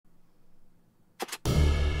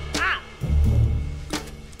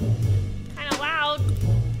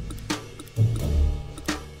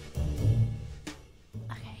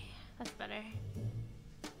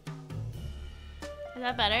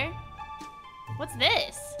that better? What's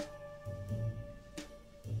this?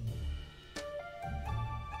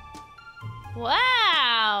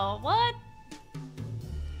 Wow, what?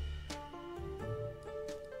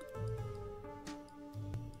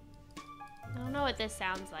 I don't know what this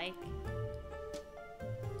sounds like.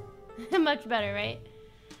 Much better, right?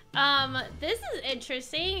 This is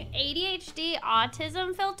interesting. ADHD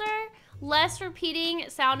autism filter, less repeating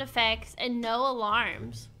sound effects, and no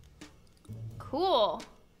alarms. Cool.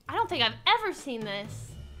 I don't think I've ever seen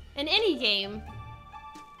this in any game.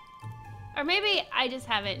 Or maybe I just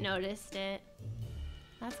haven't noticed it.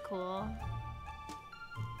 That's cool.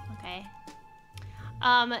 Okay.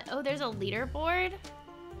 Oh, there's a leaderboard.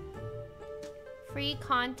 Free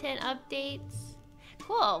content updates.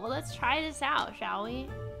 Cool, well let's try this out, shall we?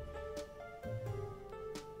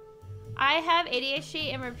 I have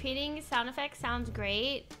ADHD and repeating sound effects sounds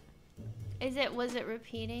great. Was it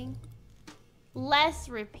repeating? Less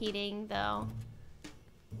repeating though.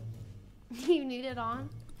 You need it on?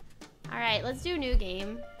 All right, let's do a new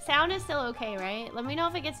game. Sound is still okay, right? Let me know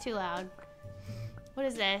if it gets too loud. What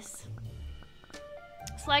is this?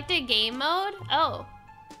 Select a game mode? Oh.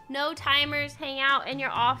 No timers, hang out in your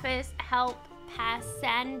office, help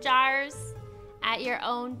passengers at your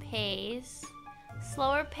own pace.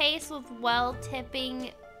 Slower pace with well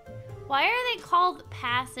tipping. Why are they called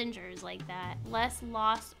passengers like that? Less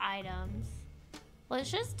lost items.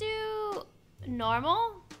 Let's just do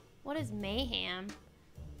normal. What is mayhem?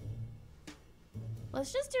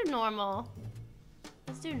 Let's just do normal.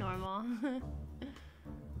 Let's do normal.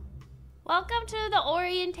 Welcome to the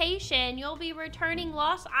orientation. You'll be returning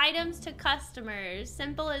lost items to customers.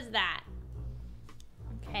 Simple as that.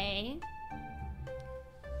 Okay.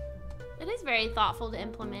 It is very thoughtful to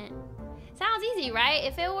implement. Sounds easy, right?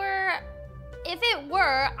 If it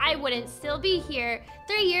were, I wouldn't still be here.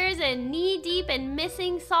 3 years and knee deep in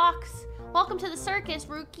missing socks. Welcome to the circus,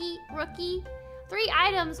 rookie. 3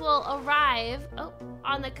 items will arrive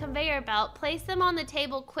on the conveyor belt. Place them on the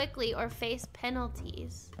table quickly or face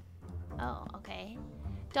penalties. Oh, okay.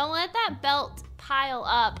 Don't let that belt pile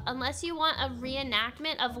up unless you want a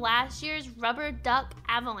reenactment of last year's rubber duck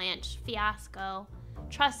avalanche fiasco.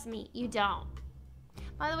 Trust me, you don't.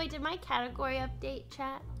 By the way, did my category update,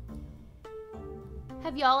 chat?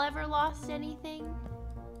 Have y'all ever lost anything?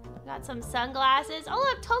 Got some sunglasses. Oh,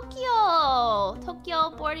 look, Tokyo!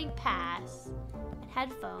 Tokyo boarding pass. And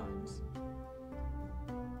headphones.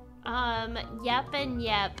 Yep and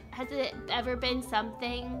yep. Has it ever been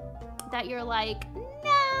something that you're like,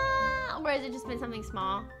 nah? Or has it just been something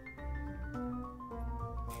small?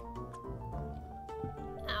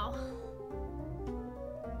 Ow.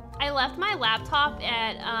 I left my laptop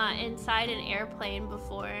at inside an airplane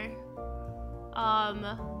before. I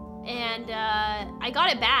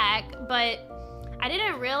got it back, but I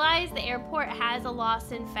didn't realize the airport has a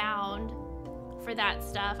lost and found for that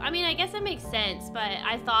stuff. I mean, I guess it makes sense, but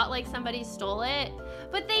I thought like somebody stole it,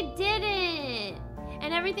 but they didn't.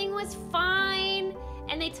 And everything was fine,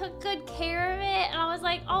 and they took good care of it, and I was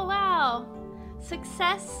like, oh wow,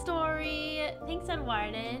 success story. Thanks,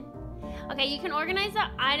 Eduardo. Okay, you can organize the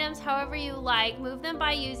items however you like. Move them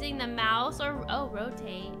by using the mouse or,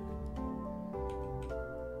 rotate.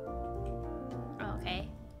 Okay.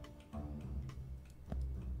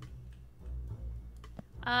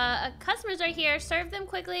 Customers are here. Serve them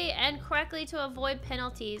quickly and correctly to avoid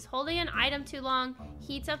penalties. Holding an item too long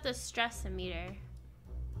heats up the stress-o-meter.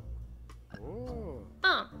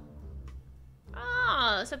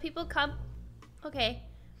 Oh, so people come. Okay.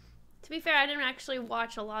 To be fair, I didn't actually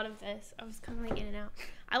watch a lot of this. I was kind of like in and out.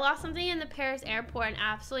 I lost something in the Paris airport and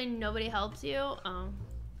absolutely nobody helps you. Oh, well,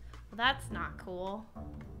 that's not cool.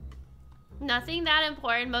 Nothing that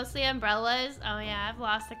important, mostly umbrellas. Oh yeah, I've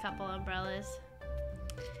lost a couple umbrellas.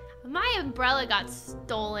 My umbrella got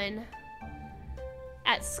stolen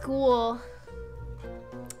at school.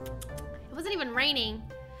 It wasn't even raining.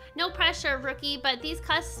 No pressure, rookie, but these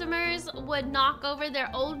customers would knock over their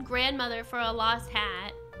old grandmother for a lost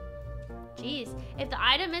hat. Jeez, if the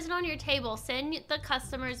item isn't on your table, send the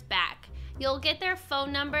customers back. You'll get their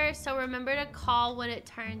phone number, so remember to call when it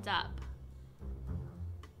turns up.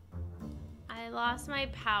 I lost my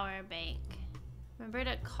power bank. Remember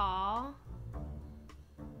to call.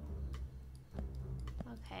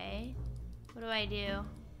 Okay, what do I do?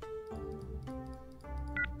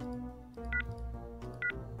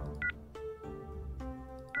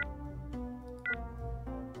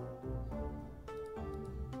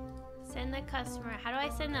 Send the customer. How do I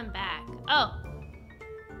send them back? Oh.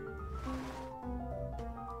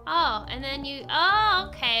 Oh, and then you, oh,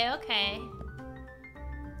 okay, okay.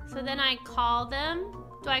 So then I call them.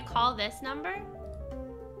 Do I call this number?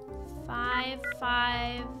 5,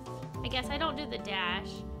 5. I guess I don't do the dash.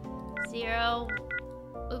 0.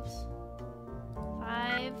 Oops.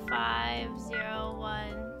 5, 5, 0,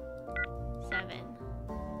 1, 7.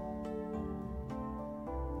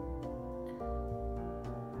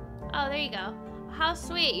 Oh, there you go. How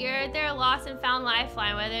sweet. You're their lost and found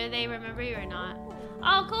lifeline, whether they remember you or not.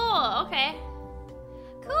 Oh, cool. Okay.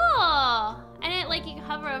 Cool. And it, like, you can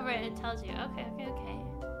hover over it and it tells you. Okay, okay, okay.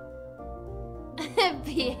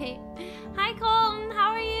 B8. Hi, Colton.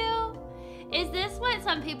 How are you? Is this what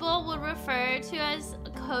some people would refer to as a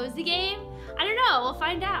cozy game? I don't know. We'll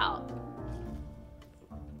find out.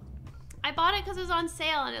 I bought it because it was on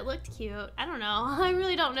sale and it looked cute. I don't know. I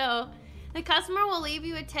really don't know. The customer will leave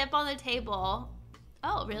you a tip on the table.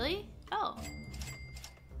 Oh, really? Oh.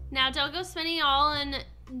 Now, don't go spending it all in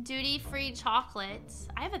duty-free chocolates.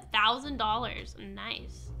 I have $1,000.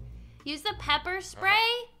 Nice. Use the pepper spray?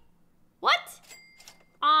 What?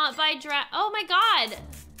 Oh my God.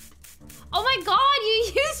 Oh my God,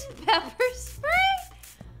 you used pepper spray?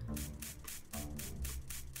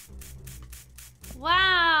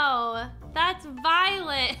 Wow, that's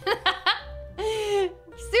violent.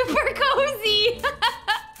 Super cozy.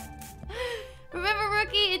 Remember,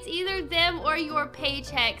 rookie, it's either them or your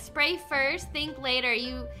paycheck. Spray first, think later.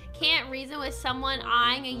 You can't reason with someone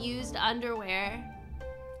eyeing a used underwear.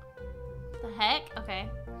 The heck? Okay.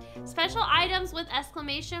 Special items with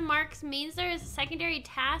exclamation marks means there is a secondary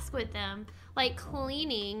task with them, like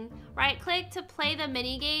cleaning. Right-click to play the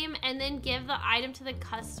minigame and then give the item to the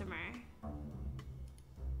customer.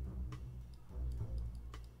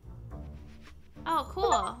 Oh,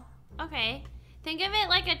 cool. Okay. Think of it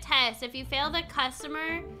like a test. If you fail, the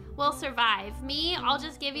customer will survive. Me, I'll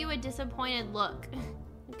just give you a disappointed look.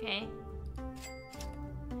 Okay.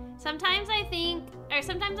 Sometimes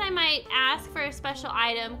I might ask for a special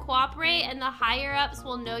item. Cooperate and the higher ups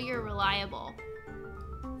will know you're reliable.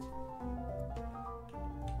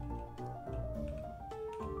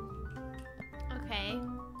 Okay.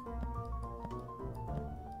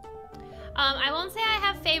 I won't say I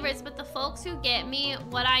have favorites, but the folks who get me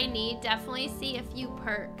what I need definitely see a few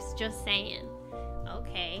perks, just saying.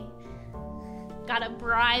 Okay. Gotta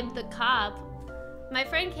bribe the cop. My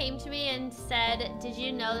friend came to me and said, did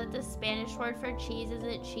you know that the Spanish word for cheese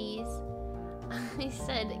isn't cheese? I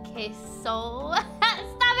said, queso.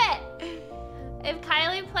 Stop it! If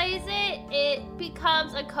Kylie plays it, it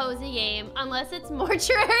becomes a cozy game, unless it's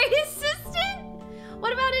Mortuary Assistant.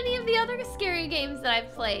 What about any of the other scary games that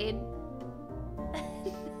I've played?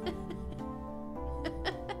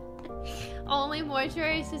 Only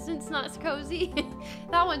Mortuary Assistant's not cozy.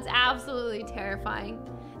 That one's absolutely terrifying.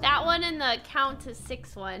 That one and the count to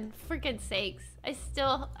 6 one. Freaking sakes. I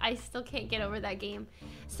still can't get over that game.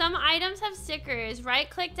 Some items have stickers. Right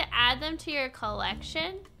click to add them to your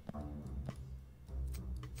collection.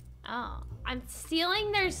 Oh, I'm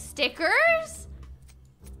stealing their stickers?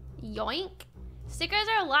 Yoink. Stickers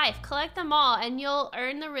are life. Collect them all and you'll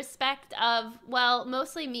earn the respect of, well,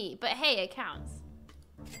 mostly me, but hey, it counts.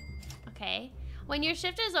 Okay. When your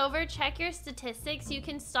shift is over, check your statistics. You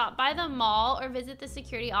can stop by the mall or visit the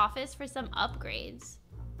security office for some upgrades.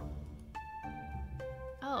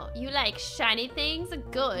 Oh, you like shiny things?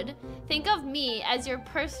 Good. Think of me as your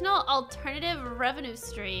personal alternative revenue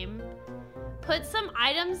stream. Put some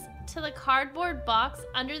items to the cardboard box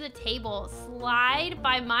under the table. Slide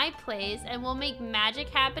by my place and we'll make magic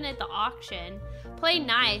happen at the auction. Play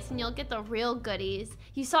nice and you'll get the real goodies.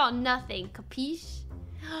 You saw nothing, capiche?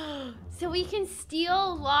 So we can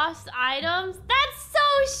steal lost items? That's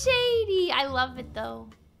so shady! I love it though.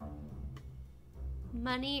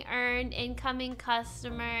 Money earned, incoming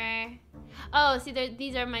customer. Oh, see,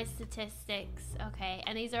 these are my statistics. Okay,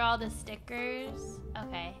 and these are all the stickers.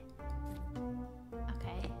 Okay.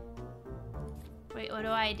 Okay. Wait, what do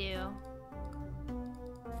I do?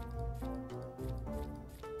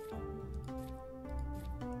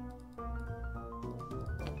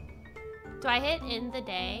 Do I hit end the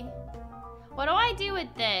day? What do I do with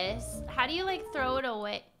this? How do you like throw it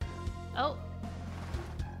away? Oh.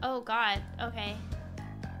 Oh God, okay.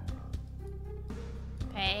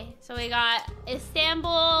 Okay, so we got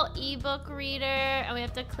Istanbul ebook reader and we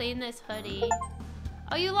have to clean this hoodie.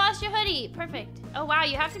 Oh, you lost your hoodie, perfect. Oh wow,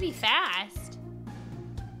 you have to be fast.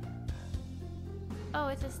 Oh,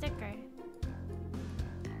 it's a sticker.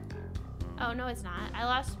 Oh, no it's not. I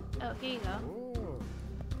lost, oh, here you go.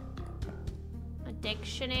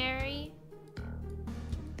 Dictionary.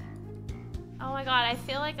 Oh my God, I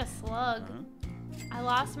feel like a slug. I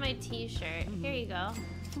lost my t-shirt. Here you go.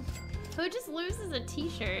 Who just loses a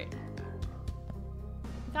t-shirt?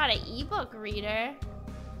 Got an ebook reader.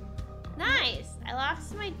 Nice. I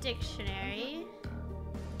lost my dictionary.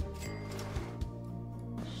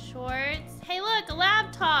 Shorts. Hey, look, a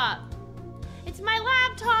laptop. It's my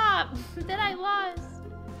laptop that I lost.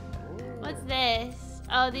 What's this?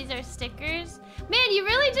 Oh, these are stickers. Man, you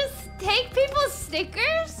really just take people's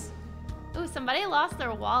stickers? Ooh, somebody lost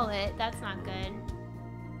their wallet. That's not good.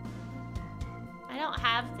 I don't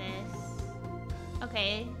have this.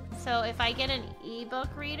 Okay, so if I get an ebook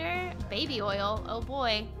reader, baby oil, oh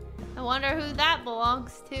boy. I wonder who that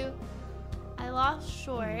belongs to. I lost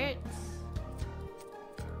shorts.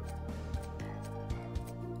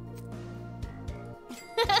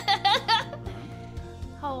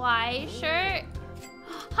 Hawaii shirt.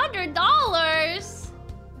 $100!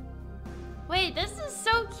 Wait, this is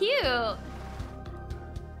so cute.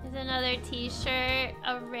 There's another t-shirt,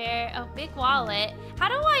 a big wallet. How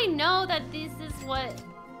do I know that this is what,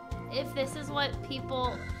 if this is what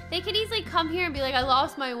people, they could easily come here and be like, I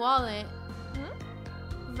lost my wallet.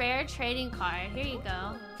 Hmm? Rare trading card, here you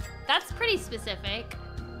go. That's pretty specific.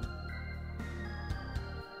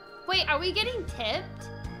 Wait, are we getting tipped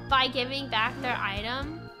by giving back their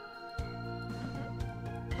item?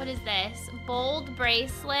 What is this? Bold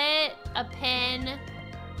bracelet, a pin,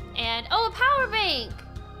 and oh, a power bank!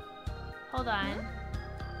 Hold on.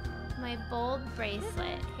 My bold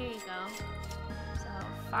bracelet. Here you go. So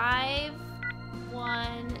 5,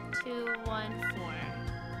 1, 2, 1,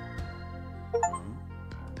 4.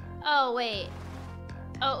 Oh wait.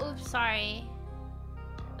 Oh, oops, sorry.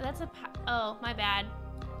 That's a oh, my bad.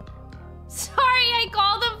 Sorry, I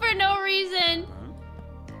called him for no reason.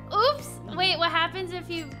 Oops. Wait, what happens if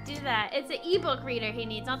you do that? It's an ebook reader he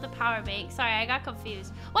needs, not the power bank. Sorry, I got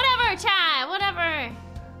confused. Whatever, chat. Whatever.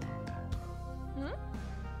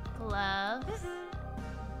 Gloves.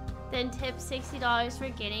 Then tip $60 for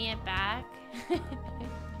getting it back.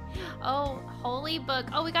 Oh, holy book.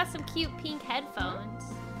 Oh, we got some cute pink headphones.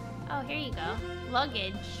 Oh, here you go.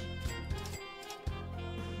 Luggage.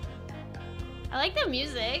 I like the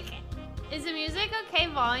music. Is the music okay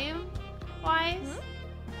volume-wise?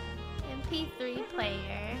 MP3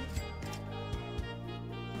 player.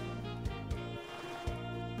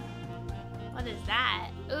 What is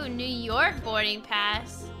that? Ooh, New York boarding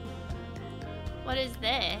pass. What is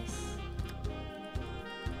this?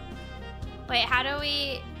 Wait, how do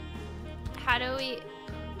we...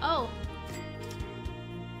 Oh.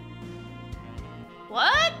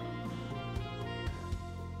 What?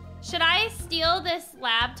 Should I steal this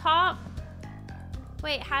laptop?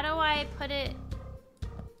 Wait, how do I put it?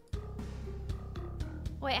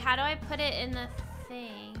 Wait, how do I put it in the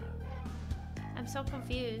thing? I'm so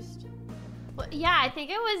confused. Well, yeah, I think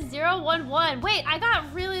it was 011. Wait, I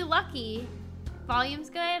got really lucky. Volume's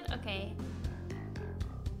good? Okay.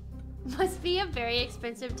 Must be a very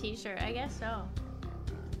expensive t-shirt. I guess so.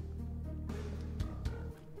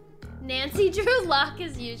 Nancy drew luck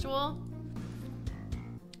as usual.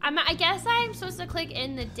 I guess I'm supposed to click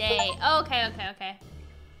in the day. Oh, okay.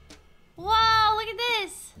 Whoa, look at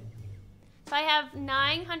this. So I have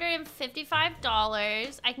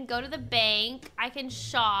 $955. I can go to the bank. I can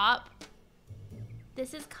shop.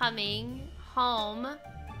 This is coming home.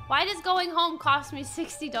 Why does going home cost me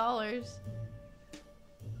 $60?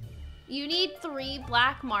 You need 3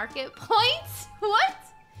 black market points? What?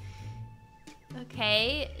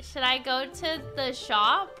 Okay, should I go to the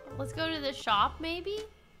shop? Let's go to the shop, maybe?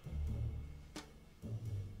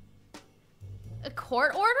 A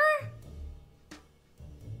court order?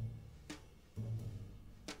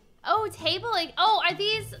 Oh, tabling. Oh, are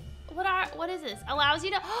these, what is this? Allows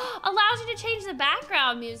you to change the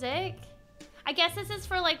background music. I guess this is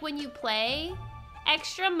for like when you play.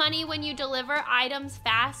 Extra money when you deliver items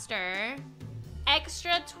faster.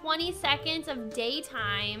 Extra 20 seconds of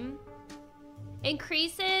daytime.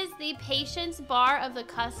 Increases the patience bar of the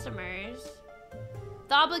customers.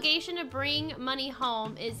 The obligation to bring money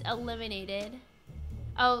home is eliminated.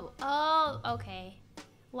 Oh, okay.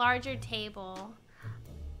 Larger table.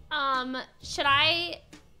 Should I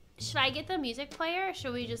get the music player or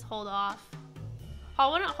should we just hold off?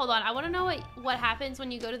 Hold on. I want to know what happens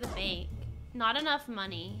when you go to the bank. Not enough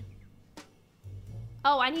money.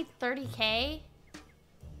 Oh, I need 30K?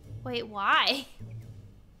 Wait, why?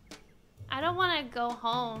 I don't want to go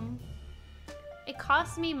home. It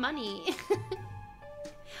costs me money.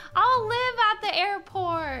 I'll live at the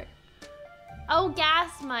airport. Oh,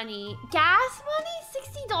 gas money. Gas money?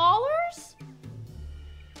 $60?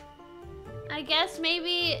 I guess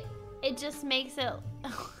maybe it just makes it...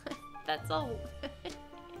 That's all.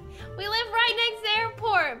 We live right next to the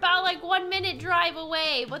airport. About like 1 minute drive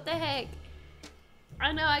away. What the heck?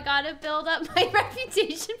 I know, I gotta build up my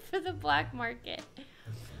reputation for the black market.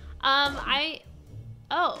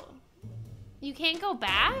 Oh. You can't go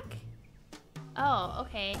back? Oh,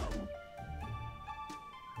 okay.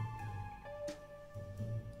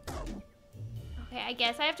 Okay, I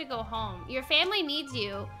guess I have to go home. Your family needs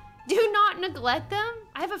you. Do not neglect them.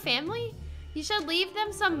 I have a family? You should leave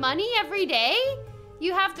them some money every day?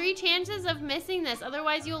 You have 3 chances of missing this,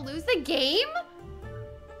 otherwise you'll lose the game?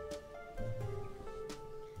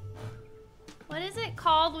 What is it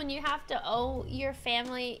called when you have to owe your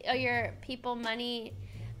family or your people money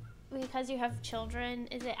because you have children?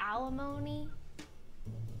 Is it alimony?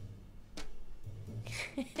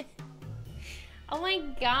 Oh my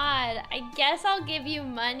god, I guess I'll give you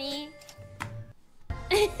money.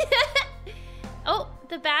 Oh,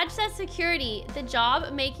 the badge says security. The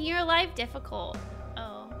job making your life difficult.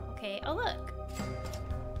 Oh, okay. Oh, look.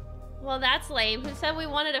 Well, that's lame. Who said we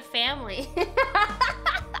wanted a family?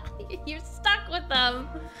 You're stuck with them.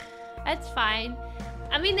 That's fine.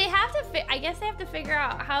 I mean, they have to, I guess they have to figure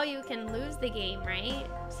out how you can lose the game, right?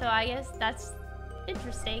 So I guess that's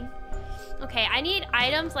interesting. Okay, I need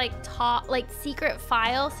items like secret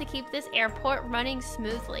files to keep this airport running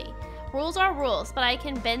smoothly. Rules are rules, but I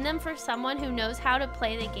can bend them for someone who knows how to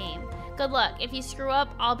play the game. Good luck. If you screw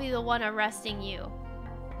up, I'll be the one arresting you.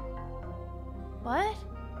 What?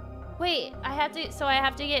 Wait, I have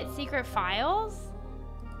to get secret files?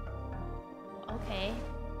 Okay.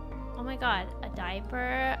 Oh my god, a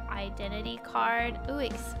diaper, identity card. Ooh,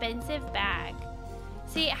 expensive bag.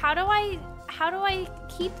 See, how do I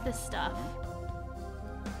keep this stuff?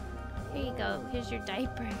 Here you go. Here's your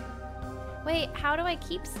diaper. Wait, how do I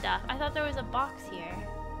keep stuff? I thought there was a box here.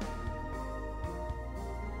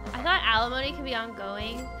 I thought alimony could be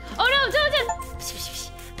ongoing. Oh no,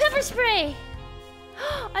 don't! Pepper spray!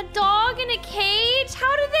 A dog in a cage?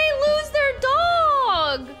 How did they lose their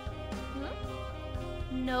dog?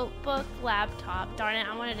 Notebook, laptop. Darn it,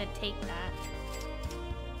 I wanted to take that.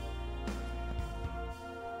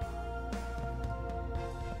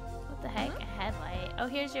 What the heck? A headlight. Oh,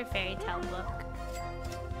 here's your fairy tale book.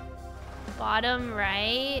 Bottom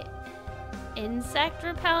right. Insect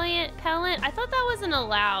repellent. I thought that wasn't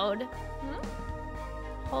allowed.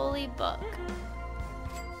 Holy book.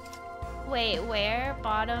 Wait, where?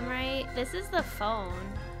 Bottom right? This is the phone.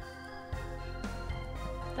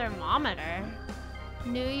 Thermometer.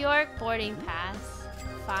 New York boarding pass.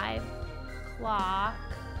 5 o'clock.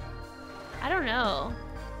 I don't know.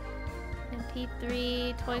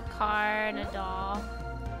 MP3, toy car, and a doll.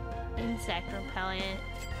 Insect repellent.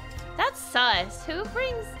 That's sus. Who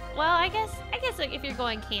brings... Well, I guess like if you're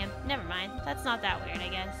going camp. Never mind. That's not that weird, I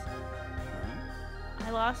guess. I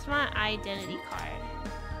lost my identity card.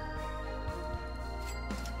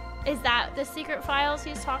 Is that the secret files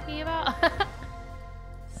he's talking about?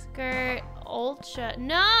 Skirt, ultra.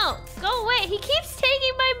 No! Go away! He keeps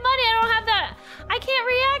taking my money! I don't have that. I can't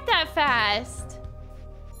react that fast.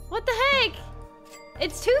 What the heck?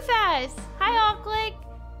 It's too fast. Hi, Oaklick.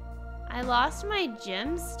 I lost my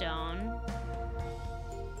gemstone.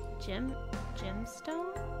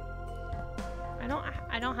 Gemstone?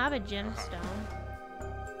 I don't have a gemstone.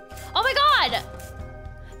 Oh my god!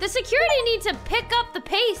 The security needs to pick up the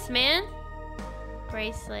pace, man.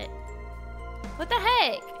 Bracelet. What the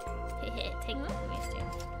heck? Take these two.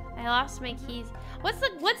 I lost my keys. What's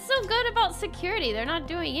so good about security? They're not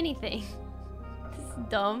doing anything. This is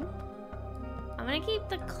dumb. I'm gonna keep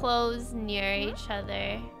the clothes near each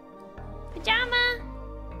other. Pajama.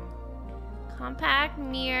 Compact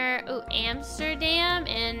mirror. Ooh, Amsterdam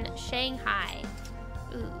and Shanghai.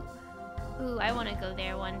 Ooh, I want to go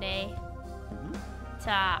there one day.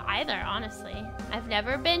 To either, honestly. I've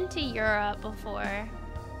never been to Europe before.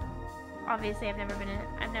 Obviously, I've never been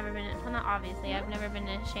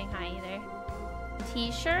to Shanghai either.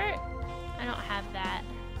 T-shirt? I don't have that.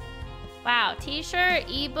 Wow, t-shirt,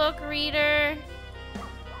 ebook reader.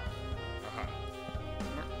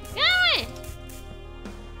 No.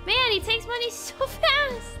 Man, he takes money so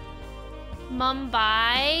fast.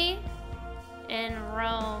 Mumbai and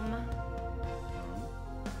Rome.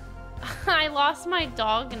 I lost my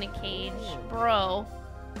dog in a cage. Bro,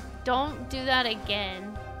 don't do that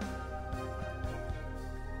again.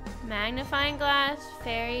 Magnifying glass,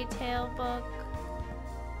 fairy tale book.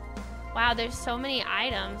 Wow, there's so many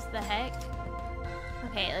items. The heck?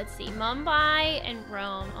 Okay, let's see. Mumbai and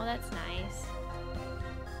Rome. Oh, that's nice.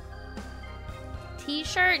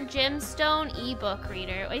 T-shirt, gemstone, ebook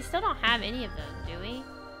reader. We still don't have any of those, do we?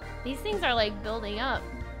 These things are like building up.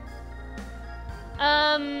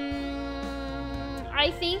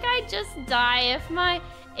 I think I'd just die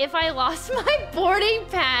if I lost my boarding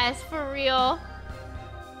pass, for real.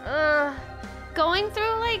 Going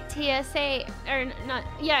through like TSA, or not,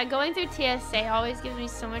 yeah, going through TSA always gives me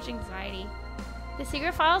so much anxiety. The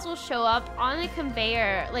secret files will show up on the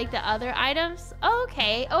conveyor like the other items. Oh,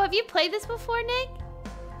 okay. Oh, have you played this before, Nick?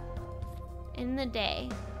 In the day.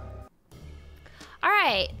 All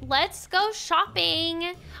right, let's go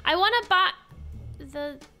shopping. I want to buy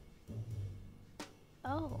the...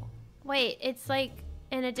 Oh, wait, it's like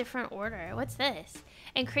in a different order. What's this?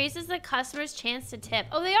 Increases the customer's chance to tip.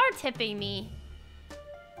 Oh, they are tipping me.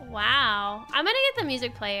 Wow. I'm gonna get the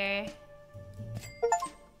music player.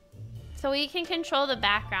 So we can control the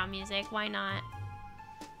background music. Why not?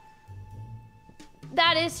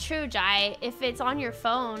 That is true, Jai. If it's on your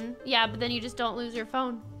phone. Yeah, but then you just don't lose your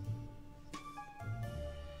phone.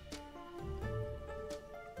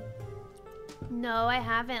 No, I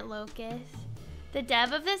haven't, Locust. The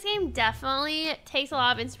dev of this game definitely takes a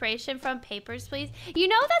lot of inspiration from Papers, Please. You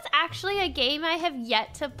know, that's actually a game I have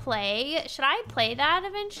yet to play. Should I play that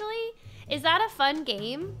eventually? Is that a fun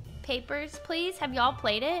game? Papers, Please? Have y'all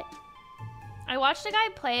played it? I watched a guy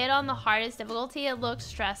play it on the hardest difficulty. It looks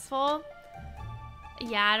stressful.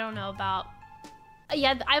 Yeah, I don't know about...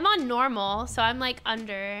 Yeah, I'm on normal, so I'm like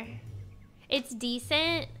under. It's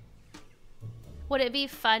decent. Would it be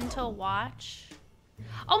fun to watch?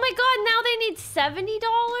 Oh my god, now they need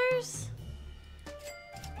 $70?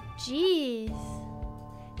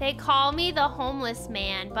 Jeez. They call me the homeless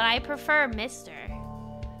man, but I prefer Mister.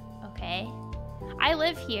 Okay. I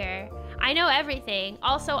live here. I know everything.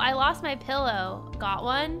 Also, I lost my pillow. Got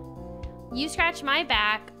one? You scratch my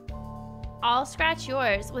back. I'll scratch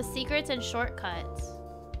yours with secrets and shortcuts.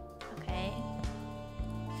 Okay.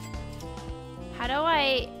 How do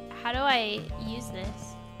I use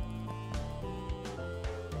this?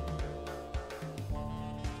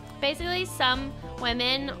 Basically, some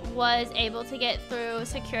women was able to get through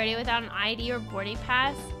security without an ID or boarding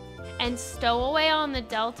pass and stow away on the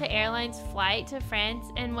Delta Airlines flight to France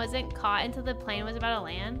and wasn't caught until the plane was about to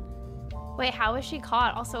land. Wait, how was she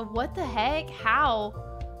caught? Also, what the heck? How?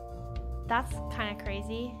 That's kind of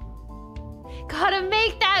crazy. Gotta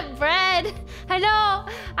make that bread. I know.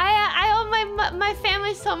 I owe my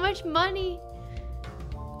family so much money.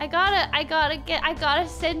 I gotta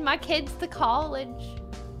send my kids to college.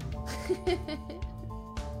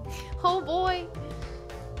 Oh boy.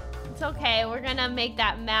 It's okay. We're gonna make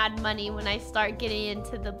that mad money when I start getting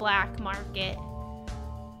into the black market.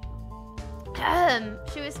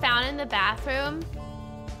 She was found in the bathroom.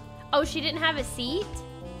 Oh, she didn't have a seat?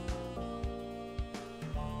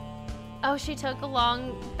 Oh, she took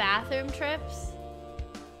long bathroom trips?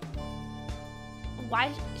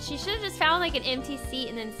 Why? She should have just found like an empty seat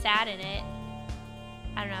and then sat in it.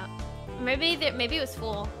 I don't know. Maybe it was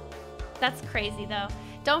full. That's crazy though.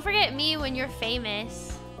 Don't forget me when you're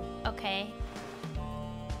famous. Okay.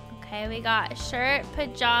 Okay, we got a shirt,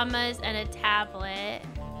 pajamas, and a tablet.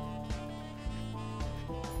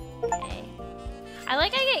 Okay. I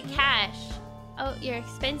like I get cash. Oh, your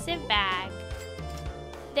expensive bag.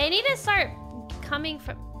 They need to start coming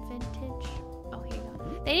for vintage. Oh, here you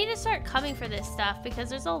go. They need to start coming for this stuff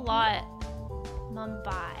because there's a lot.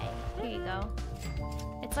 Mumbai. Here you go.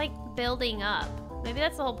 It's like building up. Maybe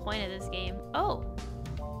that's the whole point of this game. Oh,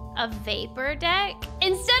 a vapor deck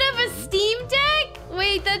instead of a Steam deck?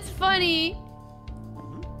 Wait, that's funny.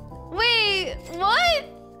 Wait, what?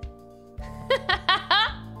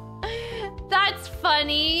 That's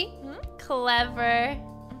funny. Clever.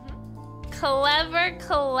 Clever,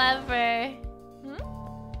 clever.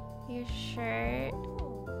 Your shirt.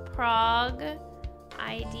 Prague.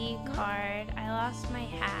 ID card. I lost my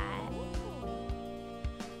hat.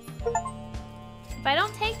 If I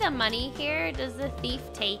don't take the money here, does the thief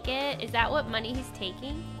take it? Is that what money he's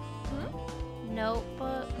taking?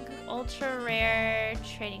 Notebook. Ultra rare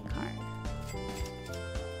trading card.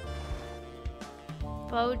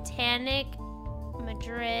 Botanic.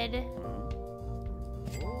 Madrid.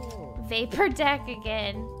 Vapor deck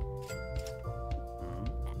again.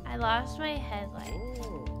 I lost my headlight.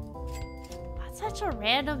 That's such a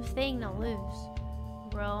random thing to lose.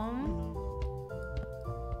 Rome.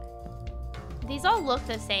 These all look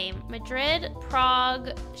the same. Madrid,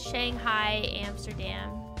 Prague, Shanghai,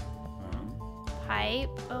 Amsterdam. Pipe.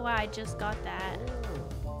 Oh wow, I just got that.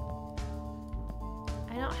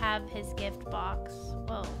 I don't have his gift box.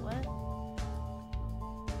 Whoa, what?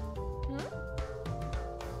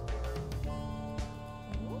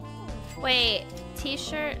 Wait,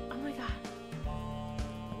 t-shirt. Oh my god.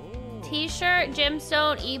 T-shirt,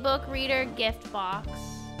 gemstone, ebook reader, gift box.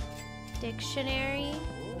 Dictionary.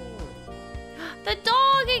 The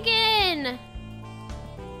dog again!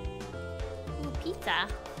 Ooh, pizza.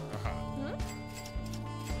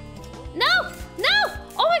 No! No!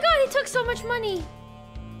 Oh my god, he took so much money.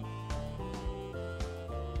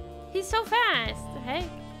 He's so fast. Hey.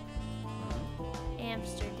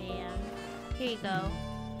 Amsterdam. Here you go.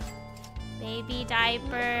 Baby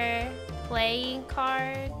diaper. Playing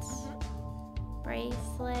cards.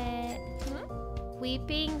 Bracelet.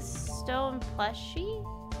 Weeping stone plushie?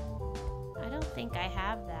 I don't think I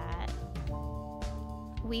have that.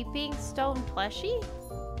 Weeping stone plushie?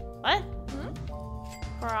 What?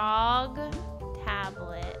 Frog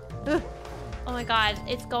tablet. Ugh. Oh my god,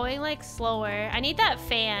 it's going like slower. I need that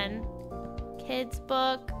fan. Kids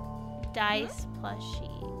book, dice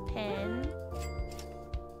plushie, pen.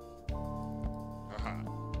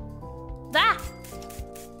 Ah!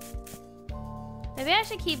 Maybe I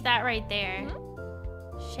should keep that right there.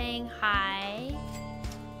 Shanghai.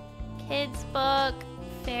 Kids book,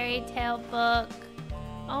 fairy tale book.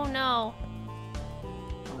 Oh no.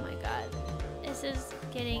 Oh my god. This is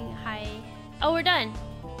getting high. Oh, we're done.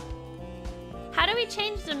 How do we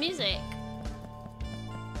change the music?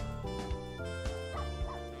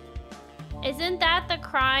 Isn't that the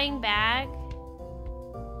crying bag?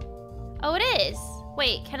 Oh, it is.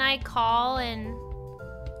 Wait, can I call in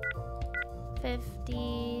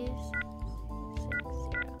 50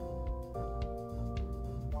 60?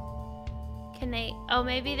 Can they? Oh,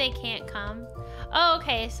 maybe they can't come. Oh,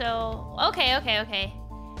 okay. So, okay.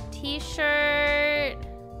 T-shirt,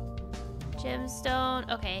 gemstone.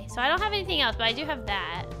 Okay, so I don't have anything else, but I do have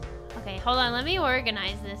that. Okay, hold on. Let me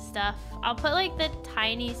organize this stuff. I'll put like the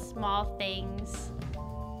tiny, small things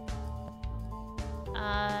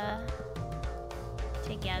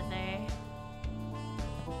together.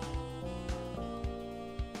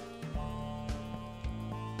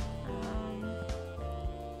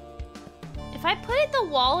 If I put the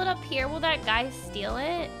wallet up here, will that guy steal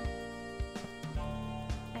it?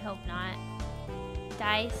 I hope not.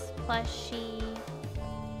 Dice plushie.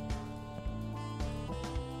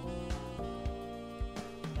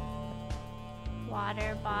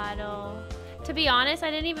 Water bottle. To be honest,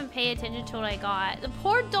 I didn't even pay attention to what I got. The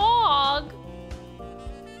poor dog!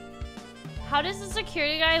 How does the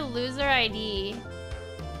security guy lose their ID?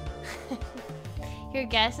 Your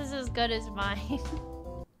guess is as good as mine.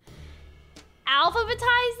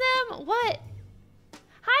 Alphabetize them? What?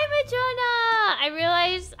 Hi, Majona! I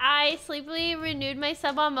realized I sleepily renewed my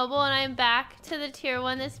sub on mobile and I'm back to the tier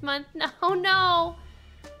 1 this month. No.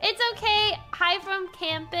 It's okay. Hi from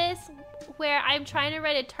campus where I'm trying to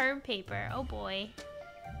write a term paper. Oh boy.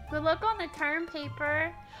 Good luck on the term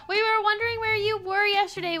paper. We were wondering where you were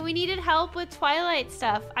yesterday. We needed help with Twilight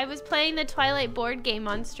stuff. I was playing the Twilight board game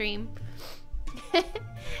on stream.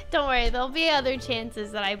 Don't worry, there'll be other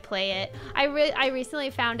chances that I play it. I recently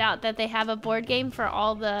found out that they have a board game for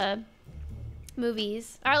all the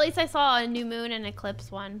movies. Or at least I saw a New Moon and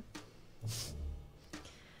Eclipse one.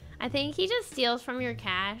 I think he just steals from your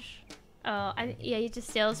cash. Oh, yeah, he just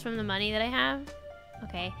steals from the money that I have.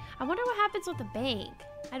 Okay, I wonder what happens with the bank.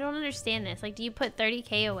 I don't understand this. Like, do you put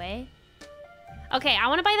 30K away? Okay, I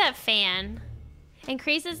want to buy that fan.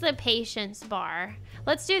 Increases the patience bar.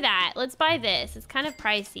 Let's do that. Let's buy this. It's kind of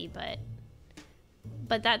pricey,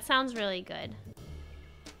 but that sounds really good.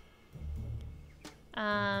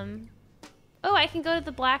 Oh, I can go to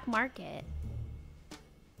the black market.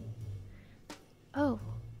 Oh,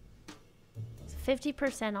 it's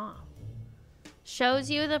 50% off. Shows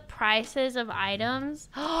you the prices of items.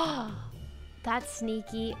 Oh, that's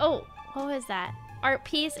sneaky. Oh, what was that? Art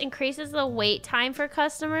piece increases the wait time for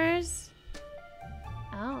customers.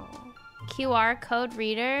 Oh. QR code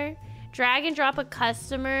reader. Drag and drop a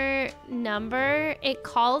customer number. It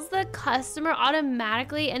calls the customer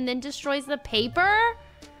automatically and then destroys the paper?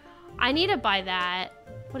 I need to buy that.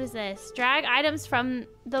 What is this? Drag items from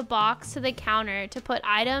the box to the counter to put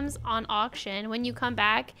items on auction. When you come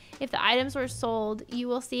back, if the items were sold, you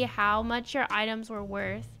will see how much your items were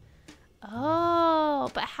worth. Oh,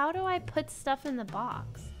 but how do I put stuff in the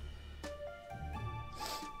box?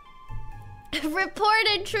 Report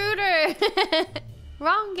intruder.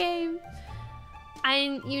 Wrong game.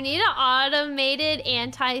 You need an automated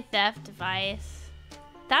anti-theft device.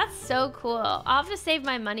 That's so cool. I'll have to save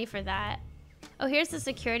my money for that. Oh, here's the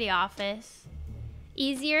security office.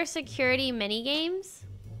 Easier security minigames.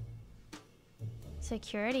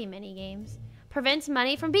 Security minigames. Prevents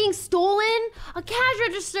money from being stolen. A cash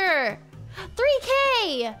register.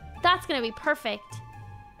 3K. That's gonna be perfect.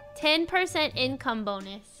 10% income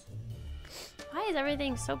bonus. Why is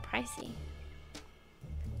everything so pricey?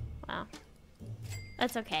 Wow.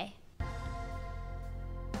 That's okay.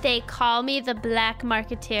 They call me the black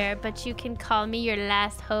marketeer, but you can call me your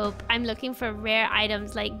last hope. I'm looking for rare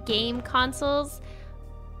items like game consoles.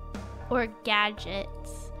 or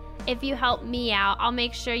gadgets. If you help me out, I'll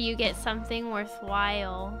make sure you get something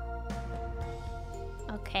worthwhile.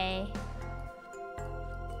 Okay.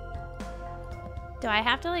 Do I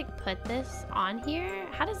have to like put this on here?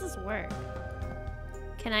 How does this work?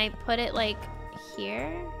 Can I put it like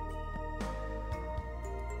here?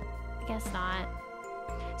 I guess not.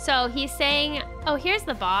 So he's saying, oh, here's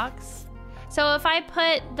the box. So if I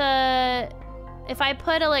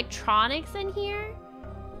put electronics in here,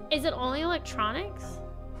 is it only electronics?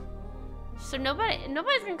 So nobody's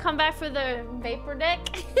gonna come back for the vapor deck.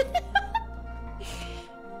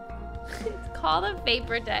 It's called a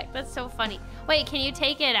vapor deck. That's so funny. Wait, can you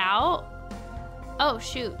take it out? Oh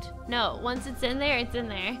shoot. No, once it's in there, it's in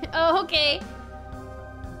there. Oh, okay.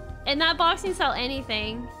 And that box didn't sell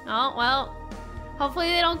anything. Oh, well. Hopefully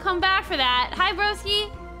they don't come back for that. Hi,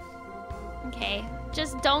 broski. Okay,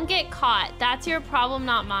 just don't get caught. That's your problem,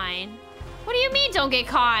 not mine. What do you mean, don't get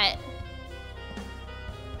caught?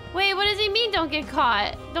 Wait, what does he mean, don't get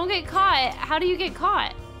caught? Don't get caught? How do you get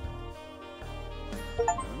caught?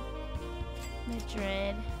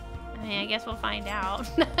 Madrid. I mean, I guess we'll find out.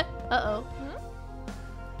 Uh-oh.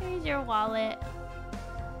 Here's your wallet.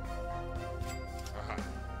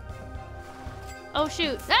 Oh,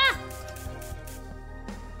 shoot. Ah!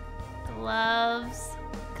 Gloves.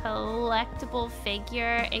 Collectible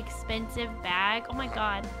figure. Expensive bag. Oh, my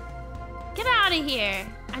God. Get out of here.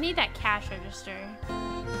 I need that cash register.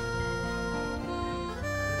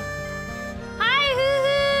 Hi,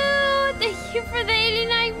 hoo-hoo! Thank you for the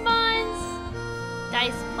 89 months.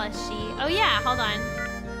 Dice plushie. Oh, yeah. Hold on.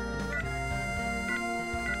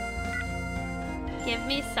 Give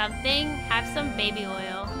me something. Have some baby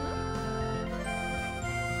oil.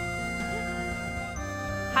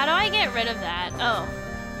 How do I get rid of that? Oh.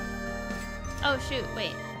 Oh, shoot.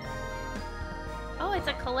 Wait. Oh, it's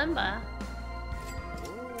a kalimba.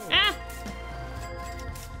 Ah!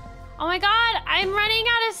 Oh my God, I'm running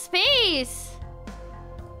out of space.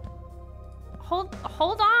 Hold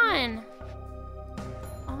on.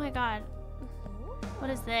 Oh my God. What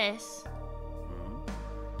is this?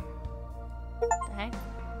 What the heck?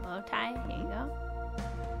 Bow tie, here you go.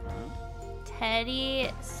 Teddy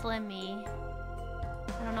Slimmy.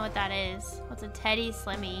 I don't know what that is. What's a Teddy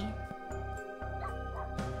Slimmy?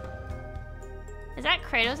 Is that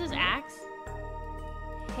Kratos' axe?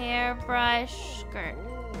 Hairbrush skirt.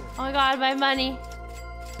 Oh my God, my money.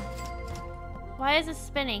 Why is this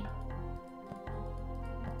spinning?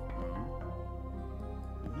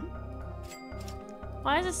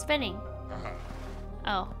 Why is it spinning?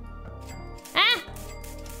 Oh. Ah!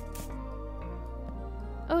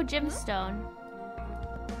 Oh, gemstone.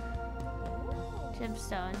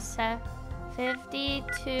 Gemstone.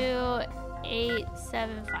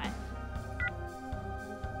 52,875.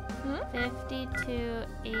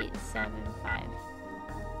 52,875.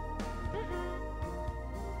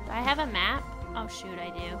 Do I have a map? Oh shoot, I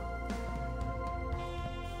do.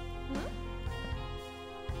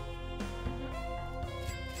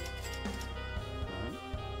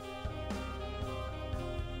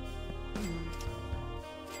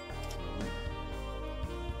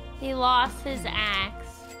 He lost his axe.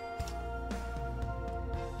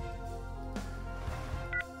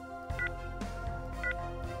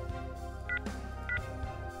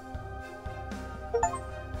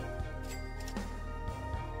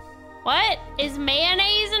 What? Is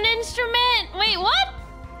mayonnaise an instrument? Wait, what?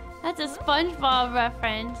 That's a SpongeBob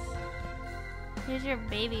reference. Here's your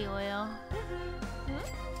baby oil.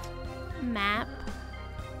 Map.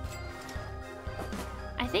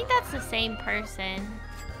 I think that's the same person.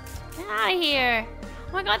 Get out of here.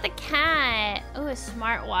 Oh my God, the cat. Oh, a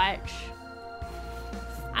smartwatch.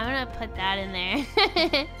 I'm gonna put that in there.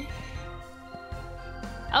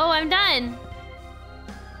 Oh, I'm done.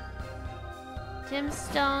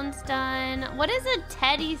 Gemstone's done. What is a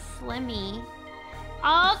Teddy Slimmy?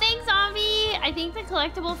 Oh, thanks, Zombie. I think the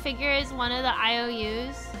collectible figure is one of the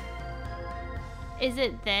IOUs. Is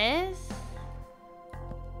it this?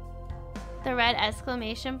 The red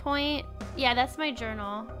exclamation point? Yeah, that's my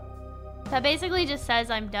journal. That basically just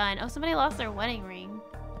says I'm done. Oh, somebody lost their wedding ring.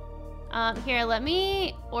 Here, let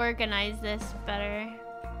me organize this better.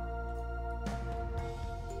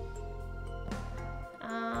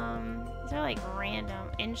 These are like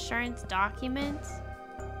random insurance documents.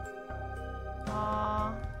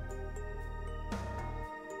 Aw.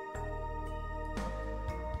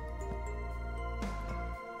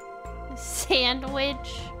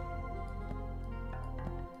 Sandwich.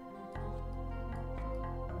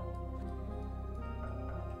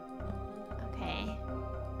 Okay.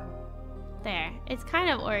 There. It's kind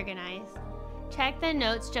of organized. Check the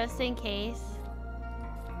notes just in case.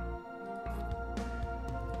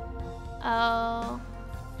 Oh.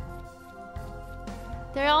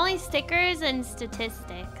 There are only stickers and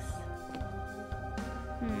statistics.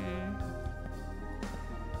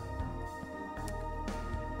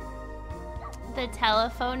 The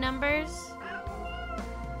telephone numbers.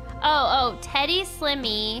 Oh, Teddy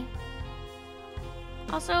Slimmy.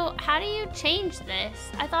 Also, how do you change this?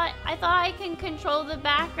 I thought I can control the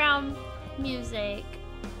background music.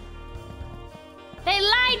 They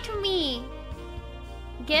lied to me.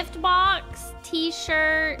 Gift box,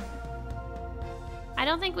 t-shirt. I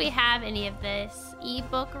don't think we have any of this.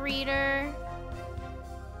 Ebook reader.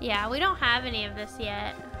 Yeah, we don't have any of this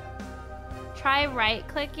yet. Try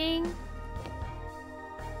right-clicking.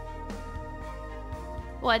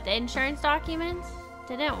 What, the insurance documents?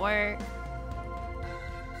 Didn't work.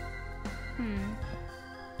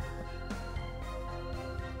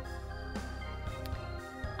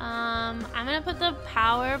 I'm gonna put the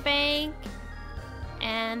power bank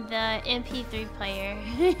and the MP3 player.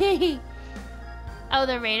 Oh,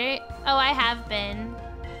 the radar. Oh, I have been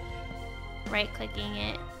right-clicking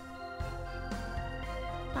it.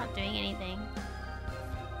 Not doing anything.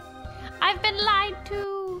 I've been lied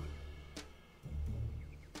to.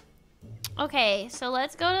 Okay, so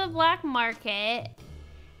let's go to the black market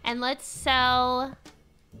and let's sell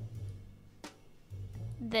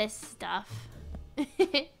this stuff.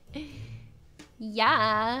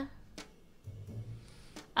 Yeah.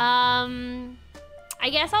 I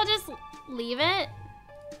guess I'll just leave it.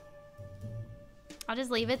 I'll just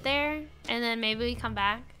leave it there and then maybe we come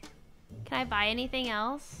back. Can I buy anything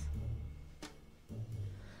else?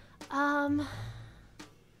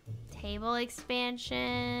 Table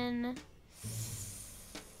expansion.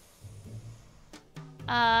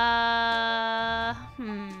 I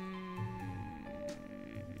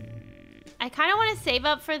kind of want to save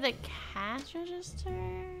up for the cash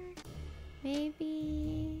register.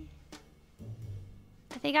 Maybe.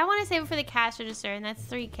 I think I want to save up for the cash register, and that's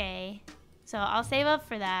 3K. So I'll save up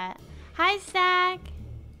for that. Hi, Stack.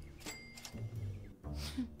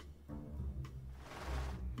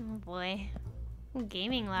 Oh boy.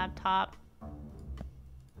 Gaming laptop.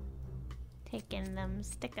 Taking them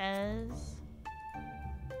stickers.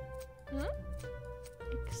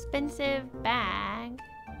 Expensive bag.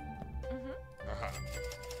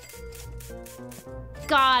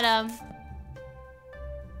 Got him.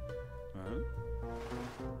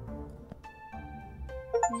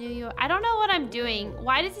 New York. I don't know what I'm doing.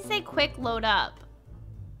 Why does he say quick load up?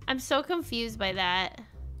 I'm so confused by that.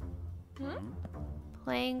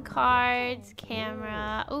 Playing cards,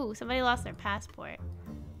 camera. Ooh, somebody lost their passport.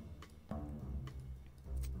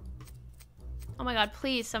 Oh my god,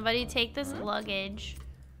 please, somebody take this luggage.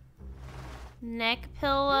 Neck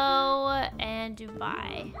pillow and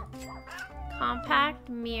Dubai. Compact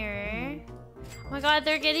mirror. Oh my god,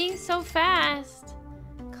 they're getting so fast.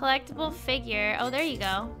 Collectible figure. Oh, there you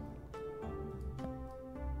go.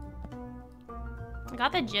 I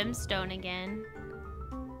got the gemstone again.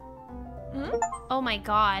 Oh my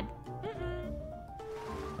god.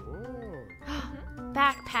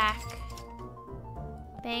 Backpack.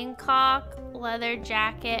 Bangkok, leather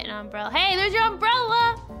jacket, and umbrella. Hey, there's your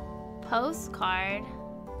umbrella! Postcard.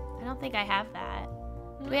 I don't think I have that.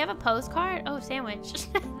 Do we have a postcard? Oh, sandwich.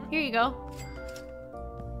 Here you go.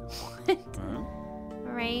 What?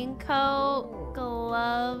 Raincoat,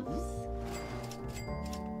 gloves.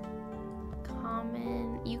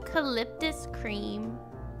 Common. Eucalyptus cream.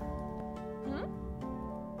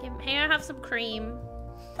 Hang on, have some cream.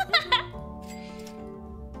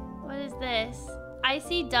 What is this?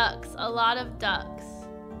 Icy ducks. A lot of ducks.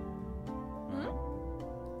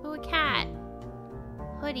 Oh, a cat.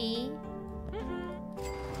 Hoodie.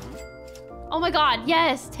 Oh my god,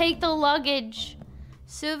 yes! Take the luggage.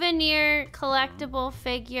 Souvenir, collectible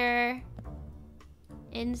figure.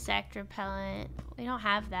 Insect repellent. We don't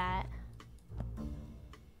have that.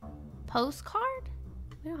 Postcard?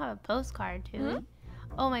 We don't have a postcard, do we?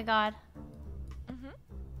 Oh my god.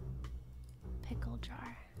 Pickle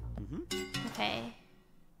jar. Okay.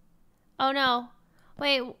 Oh no.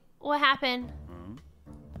 Wait, what happened?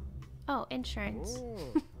 Oh, insurance.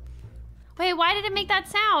 Wait, why did it make that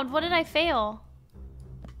sound? What did I fail?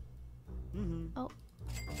 Oh,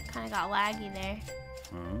 kind of got laggy there.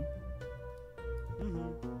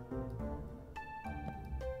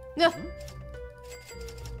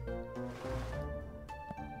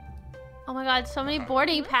 Oh my god, so many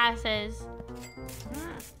boarding passes.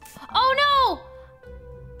 Oh no!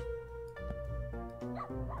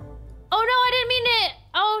 Oh no, I didn't mean it!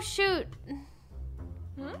 Oh shoot.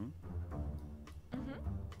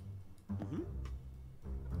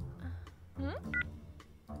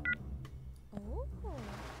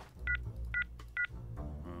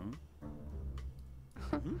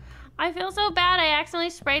 I feel so bad. I accidentally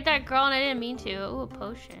sprayed that girl and I didn't mean to. Ooh, a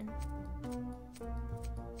potion.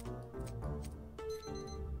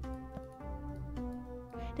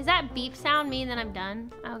 Does that beep sound mean that I'm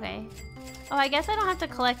done? Okay. Oh, I guess I don't have to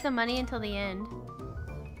collect the money until the end.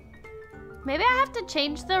 Maybe I have to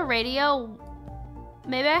change the radio.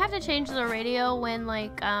 Maybe I have to change the radio when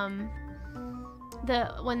like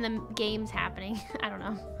when the game's happening. I don't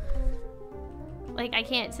know. Like I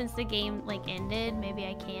can't since the game like ended. Maybe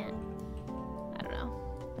I can't. I don't know.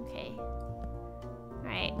 Okay. All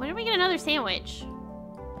right. When are we get another sandwich?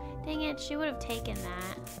 Dang it! She would have taken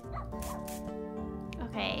that.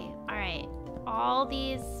 Okay. All right. All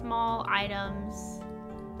these small items.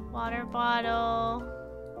 Water bottle.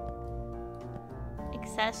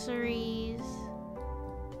 Accessories.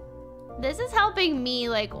 This is helping me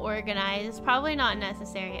like organize. It's probably not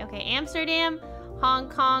necessary. Okay, Amsterdam, Hong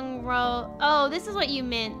Kong, oh, this is what you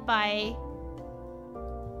meant by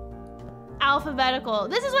alphabetical.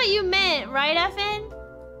 This is what you meant, right,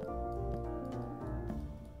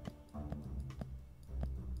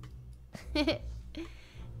 FN?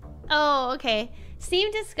 Oh, okay.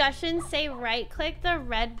 Steam discussions say right-click the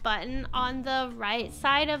red button on the right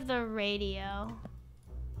side of the radio.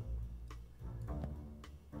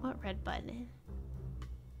 What red button?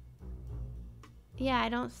 Yeah, I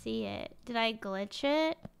don't see it. Did I glitch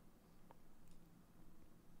it?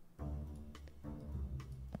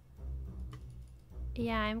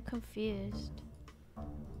 Yeah, I'm confused.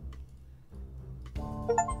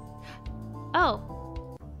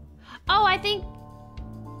 Oh. Oh, I think...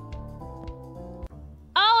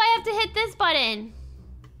 Oh, I have to hit this button.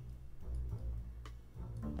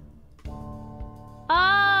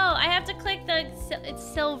 Oh, I have to click the... It's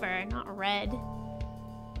silver, not red.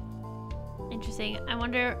 Interesting. I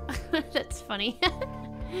wonder... That's funny.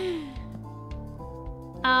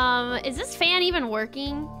 Is this fan even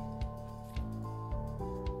working?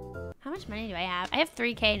 How much money do I have? I have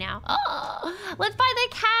 3K now. Oh, let's buy the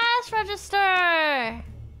cash register.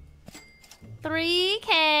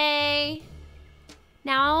 3K.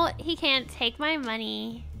 Now he can't take my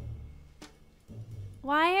money.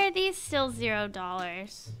 Why are these still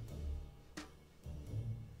 $0?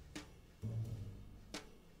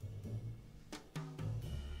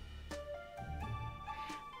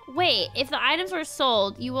 Wait, if the items were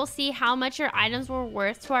sold, you will see how much your items were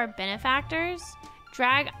worth to our benefactors.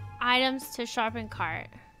 Drag items to sharpen cart.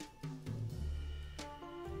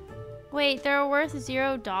 Wait, they're worth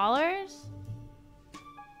 $0?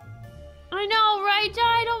 I know, right, John?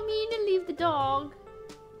 I don't mean to leave the dog.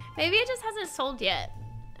 Maybe it just hasn't sold yet.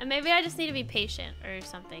 And maybe I just need to be patient or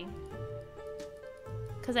something.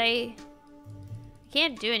 Because I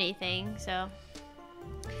can't do anything, so.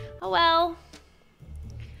 Oh well.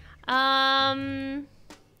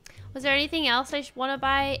 Was there anything else I want to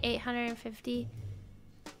buy? 850.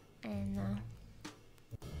 And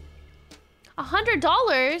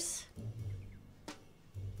 $100?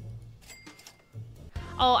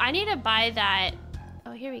 Oh, I need to buy that.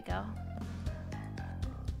 Oh, here we go.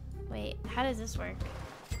 Wait, how does this work?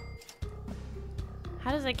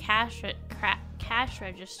 How does a cash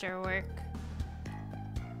register work?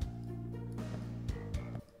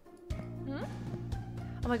 Hmm?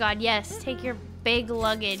 Oh my god, yes, take your big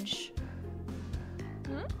luggage.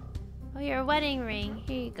 Hmm? Oh, your wedding ring.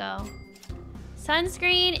 Here you go.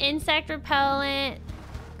 Sunscreen, insect repellent,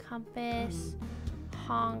 compass,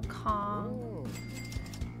 Hong Kong,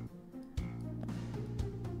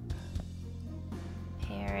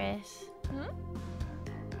 Paris. Hmm?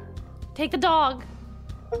 Take the dog.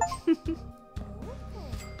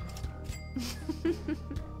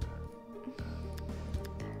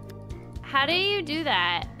 How do you do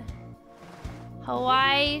that?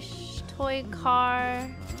 Hawaii toy car.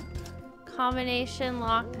 Combination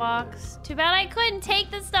lockbox. Too bad I couldn't take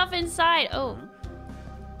the stuff inside. Oh.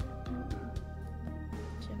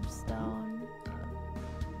 Gemstone.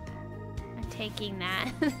 I'm taking that.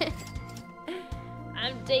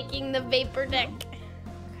 I'm taking the vapor deck.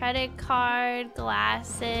 Credit card,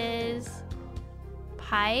 glasses,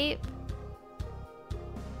 pipe.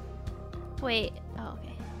 Wait. Oh,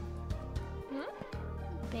 okay.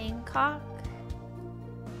 Bangkok.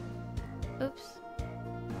 Oops.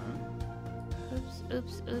 Oops,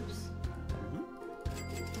 oops, oops.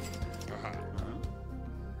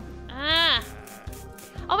 Ah!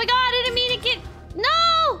 Oh my god, I didn't mean to get...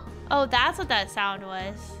 No! Oh, that's what that sound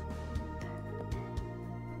was.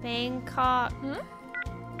 Bangkok.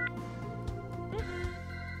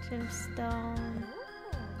 Gemstone.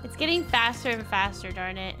 It's getting faster and faster,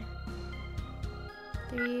 darn it.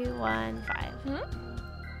 3, 1, 5.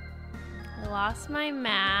 I lost my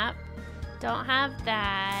map. Don't have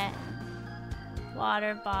that.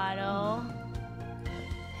 Water bottle.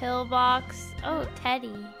 Pillbox. Oh,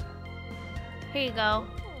 Teddy. Here you go.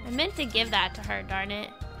 I meant to give that to her, darn it.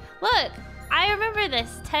 Look, I remember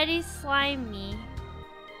this. Teddy Slimy.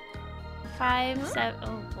 5, 7.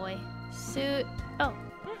 Oh boy. Suit. Oh.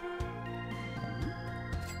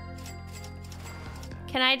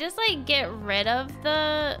 Can I just like get rid of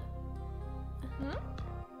the...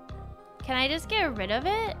 Can I just get rid of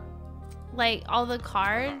it? Like all the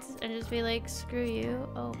cards and just be like, screw you?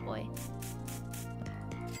 Oh boy.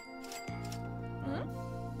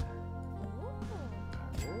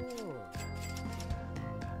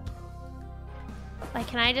 Like,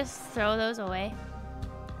 can I just throw those away?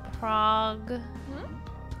 Prog.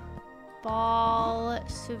 Ball.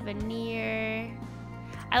 Souvenir.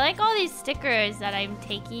 I like all these stickers that I'm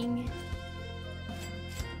taking.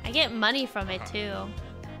 I get money from it too.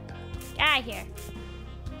 Get out of here.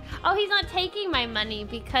 Oh, he's not taking my money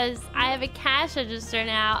because I have a cash register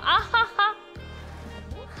now. Ah ha ha.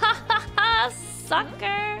 Ha ha ha,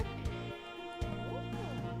 sucker.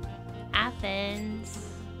 Athens.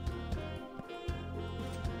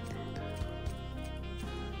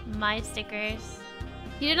 My stickers.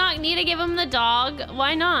 You do not need to give him the dog.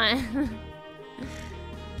 Why not?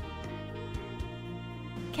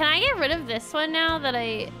 Can I get rid of this one now that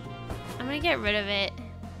I'm gonna get rid of it.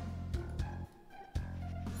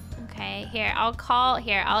 Okay, here, I'll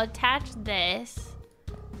attach this.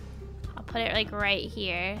 I'll put it like right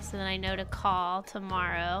here so then I know to call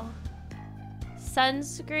tomorrow.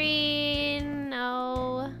 Sunscreen,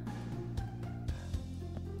 no.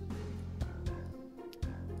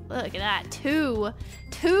 Look at that, two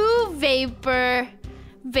vapor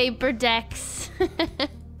decks.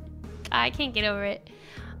 I can't get over it.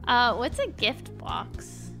 What's a gift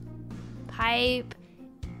box? Pipe.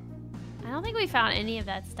 I don't think we found any of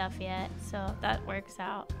that stuff yet, so that works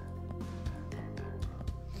out.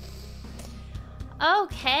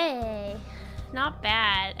 Okay, not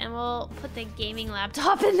bad. And we'll put the gaming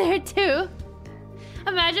laptop in there too.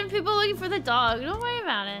 Imagine people looking for the dog. Don't worry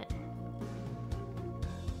about it.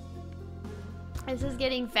 This is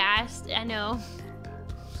getting fast, I know.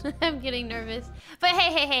 I'm getting nervous. But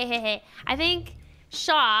hey. I think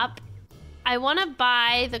shop, I want to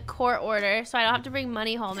buy the court order so I don't have to bring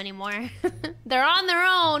money home anymore. They're on their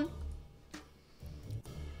own.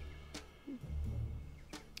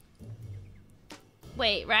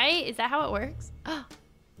 Wait, right? Is that how it works?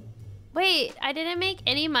 Wait, I didn't make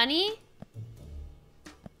any money?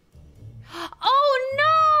 Oh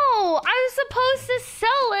no! I was supposed to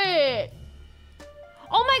sell it!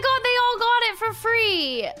 Oh my god, they all got it for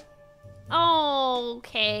free! Oh,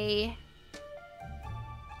 okay.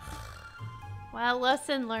 Well,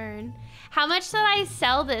 lesson learned. How much did I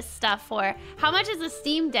sell this stuff for? How much is a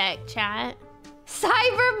Steam Deck, chat?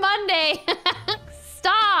 Cyber Monday!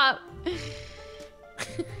 Stop!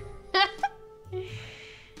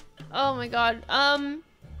 Oh my god.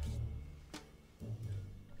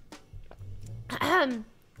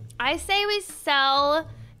 I say we sell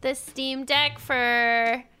the Steam Deck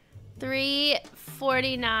for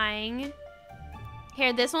 $349.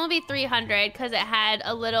 Here, this one will be $300 because it had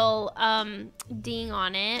a little ding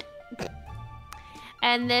on it.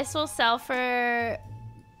 And this will sell for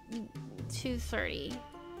 $230.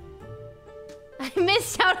 I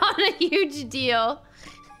missed out on a huge deal.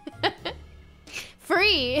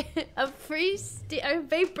 Free. A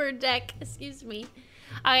vapor deck, excuse me.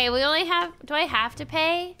 Okay, we only have, do I have to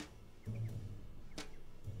pay?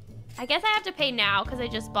 I guess I have to pay now because I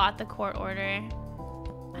just bought the court order.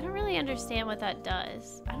 I don't really understand what that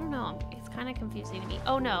does. I don't know, it's kind of confusing to me.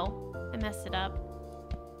 Oh no, I messed it up.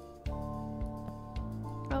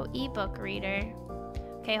 Oh, ebook reader.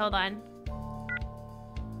 Okay, hold on.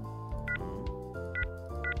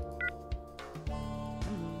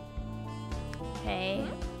 Okay.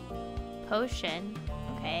 Potion.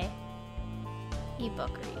 Okay.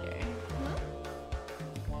 Ebook reader.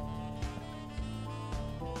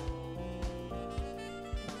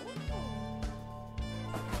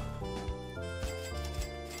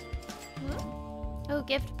 Oh,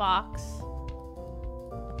 gift box.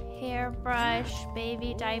 Hairbrush,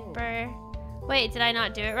 baby diaper. Wait, did I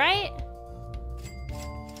not do it right?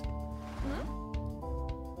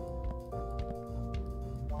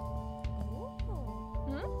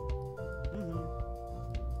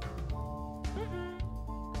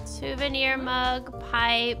 Souvenir mug,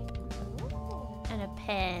 pipe, and a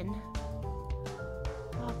pen.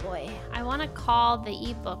 Oh boy, I want to call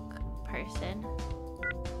the ebook person.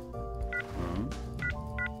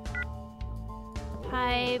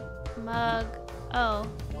 Pipe, mug, oh.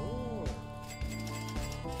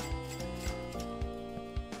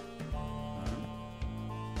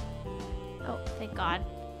 Thank God.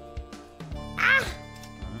 Ah!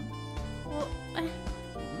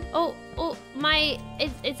 Oh,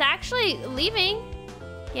 it's actually leaving.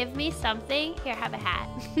 Give me something. Here, have a hat.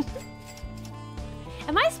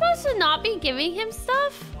 Am I supposed to not be giving him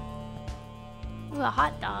stuff? Ooh, a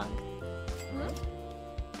hot dog.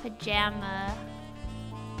 Pajama.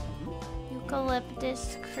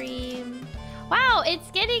 Eucalyptus cream. Wow, it's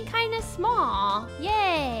getting kind of small.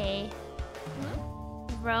 Yay.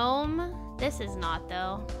 Rome. This is not,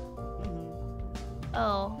 though.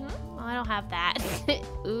 Oh, I don't have that.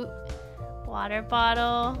 Oop. Water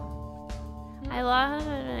bottle. I love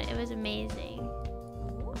it. It was amazing.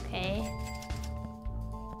 Okay.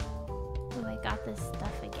 Oh, I got this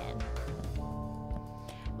stuff again.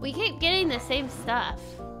 We keep getting the same stuff.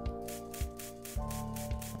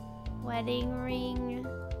 Wedding ring.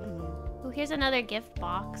 Oh, here's another gift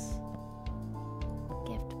box.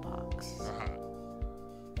 Gift box.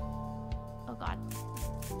 Oh, God.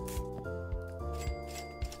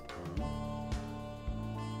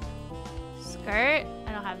 Skirt?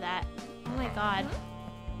 I don't have that. Oh my God.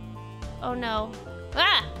 Oh no.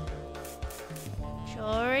 Ah!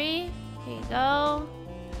 Jewelry. Here you go.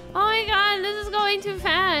 Oh my God, this is going too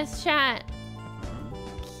fast, chat.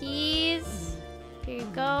 Keys. Here you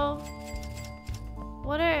go.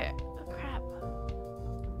 What are... Oh, crap.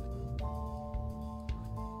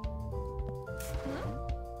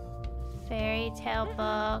 Fairy tale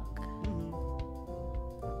book.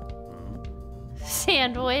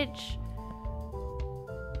 Sandwich.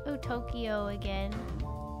 Oh, Tokyo again.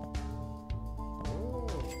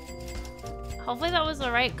 Hopefully that was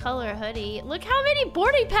the right color hoodie. Look how many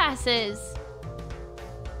boarding passes!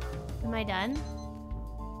 Am I done?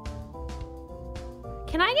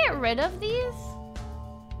 Can I get rid of these?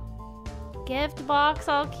 Gift box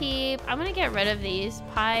I'll keep. I'm gonna get rid of these.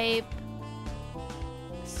 Pipe.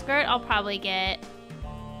 Skirt I'll probably get.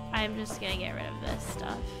 I'm just gonna get rid of this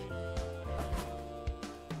stuff.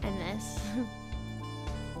 And this.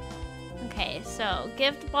 Okay, so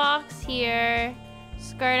gift box here.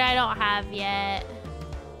 Skirt I don't have yet.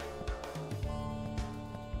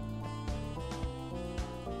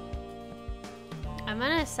 I'm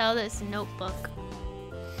gonna sell this notebook.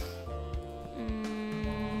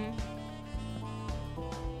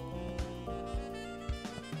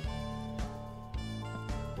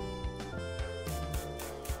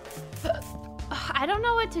 I don't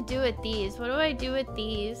know what to do with these. What do I do with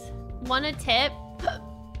these? Want a tip?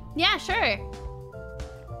 Yeah, sure.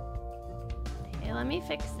 Okay, let me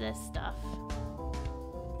fix this stuff.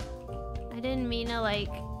 I didn't mean to,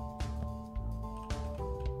 like,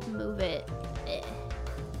 move it.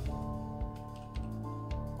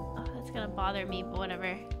 Oh, that's gonna bother me, but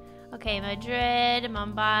whatever. Okay, Madrid,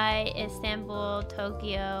 Mumbai, Istanbul,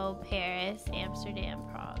 Tokyo, Paris, Amsterdam,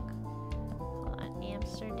 Prague. Hold on,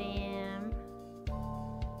 Amsterdam.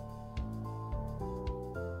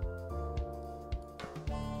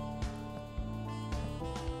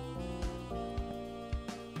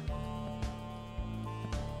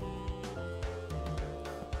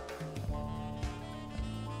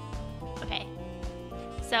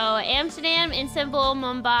 So Amsterdam, Istanbul,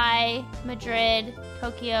 Mumbai, Madrid,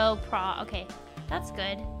 Tokyo, Prague. Okay, that's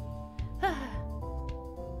good.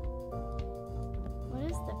 What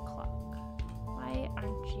is the clock? Why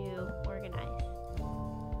aren't you organized?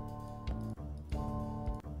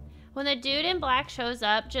 When the dude in black shows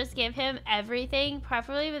up, just give him everything,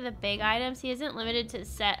 preferably with the big items. He isn't limited to a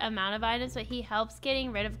set amount of items, but he helps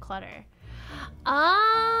getting rid of clutter.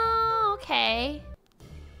 Oh, okay.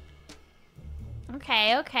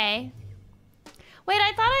 Okay. Wait,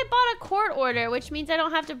 I thought I bought a court order, which means I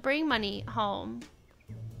don't have to bring money home.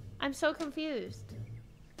 I'm so confused.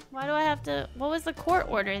 Why do I have to... What was the court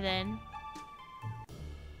order then?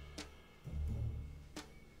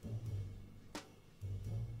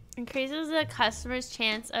 Increases the customer's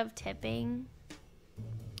chance of tipping.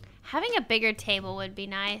 Having a bigger table would be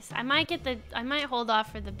nice. I might hold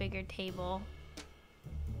off for the bigger table.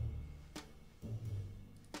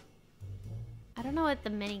 I don't know what the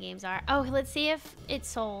mini games are. Oh, let's see if it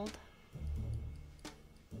sold.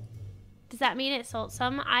 Does that mean it sold?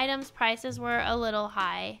 Some items prices were a little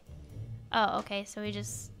high. Oh, okay, so we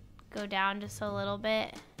just go down just a little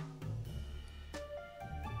bit.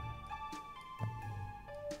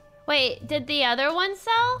 Wait, did the other one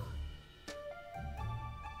sell?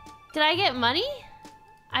 Did I get money?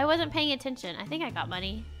 I wasn't paying attention. I think I got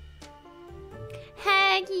money.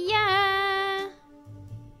 Heck yeah!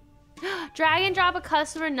 Drag and drop a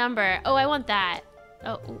customer number. Oh, I want that.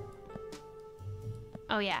 Oh, ooh.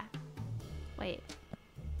 Oh yeah. Wait.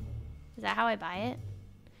 Is that how I buy it?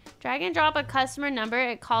 Drag and drop a customer number.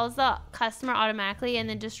 It calls the customer automatically and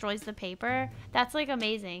then destroys the paper. That's like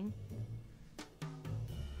amazing.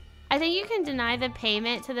 I think you can deny the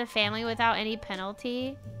payment to the family without any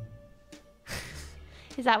penalty.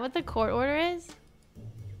 Is that what the court order is?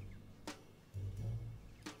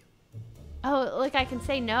 Oh, like I can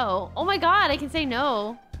say no. Oh my god, I can say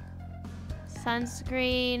no.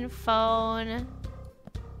 Sunscreen, phone.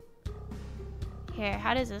 Here,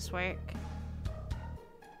 how does this work?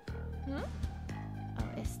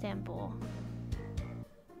 Oh, Istanbul.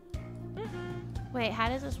 Wait, how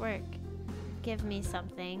does this work? Give me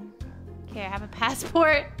something. Here, I have a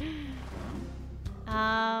passport.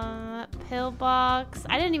 Pillbox.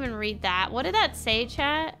 I didn't even read that. What did that say,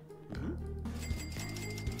 chat?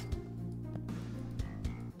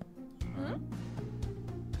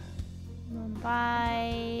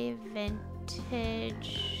 Mumbai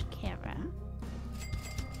vintage camera.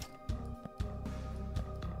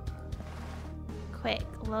 Quick,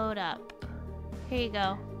 load up. Here you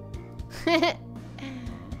go.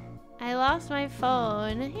 I lost my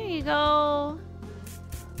phone. Here you go.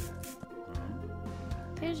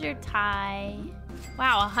 Here's your tie.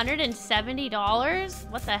 Wow, $170?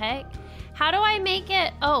 What the heck? How do I make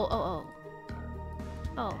it? Oh,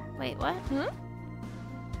 wait, what?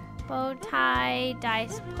 Bow tie,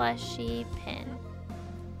 dice plushie, pin.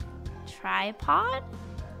 Tripod?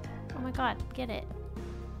 Oh my god, get it.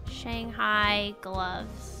 Shanghai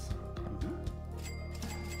gloves.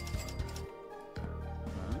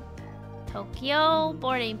 Tokyo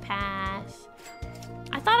boarding pass.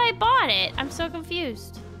 I thought I bought it. I'm so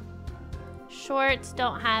confused. Shorts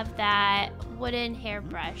don't have that. Wooden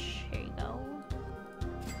hairbrush. Here you go.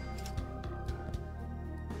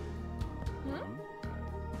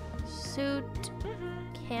 Suit.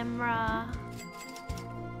 Camera.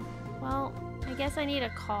 Well, I guess I need a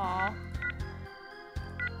call.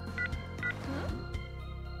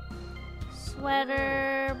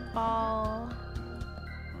 Sweater. Ball.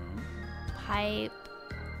 Pipe.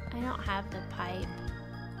 I don't have the pipe.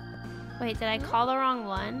 Wait, did I call the wrong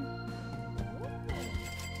one?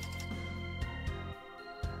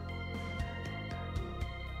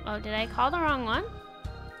 Oh, did I call the wrong one?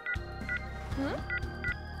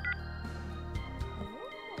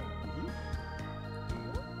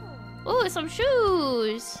 Ooh, some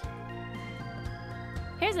shoes!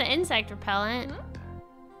 Here's an insect repellent.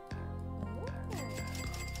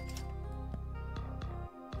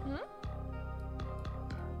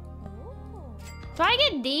 Do I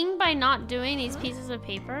get dinged by not doing these pieces of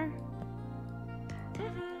paper?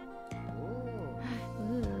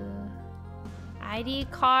 Ooh. ID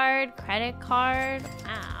card, credit card.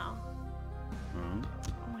 Wow.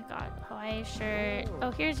 Oh my god. Hawaii shirt.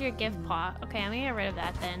 Oh, here's your gift pot. Okay, I'm gonna get rid of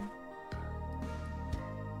that then.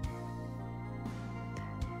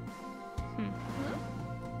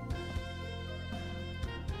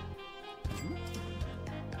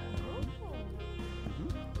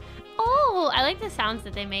 Oh, I like the sounds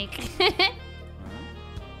that they make.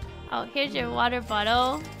 Oh, here's your water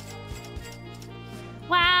bottle.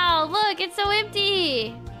 Wow, look, it's so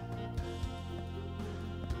empty.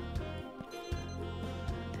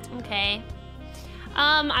 Okay.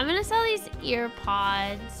 I'm gonna sell these ear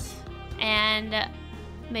pods and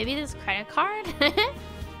maybe this credit card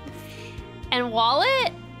and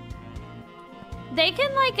wallet. They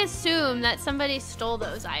can like assume that somebody stole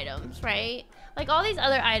those items, right? Like all these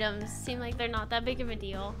other items seem like they're not that big of a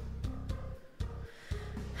deal.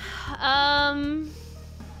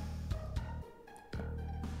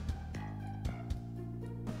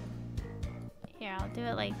 Here, I'll do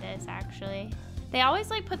it like this actually. They always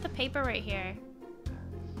like put the paper right here.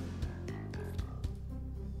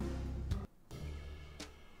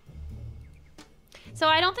 So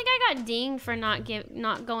I don't think I got dinged for not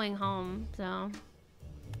going home, so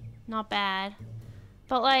not bad.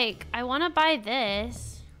 But like, I want to buy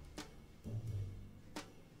this.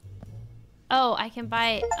 Oh, I can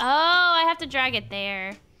buy, oh, I have to drag it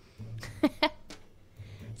there.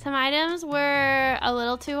 Some items were a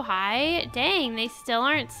little too high. Dang, they still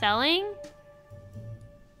aren't selling?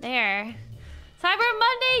 There. Cyber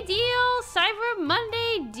Monday deal! Cyber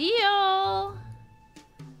Monday deal!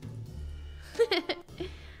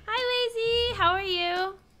 Hi, Lazy. How are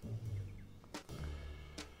you?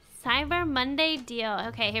 Cyber Monday deal.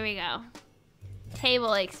 Okay, here we go.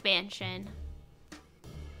 Table expansion.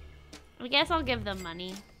 I guess I'll give them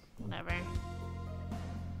money. Whatever.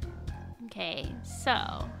 Okay, so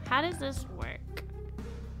how does this work?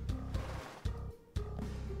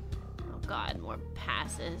 Oh god, more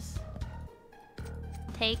passes.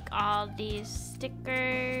 Take all these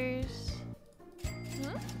stickers.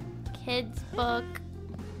 Kids book.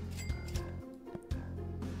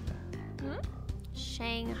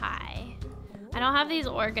 Shanghai. I don't have these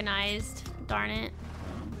organized. Darn it.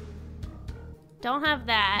 Don't have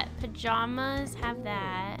that. Pajamas have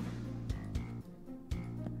that.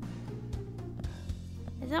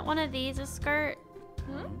 Isn't one of these a skirt?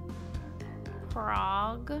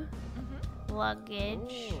 Prague.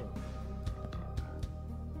 Luggage.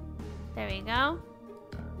 There we go.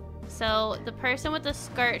 So the person with the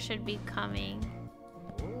skirt should be coming.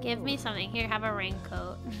 Give me something. Here, have a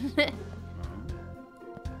raincoat.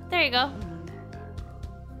 There you go.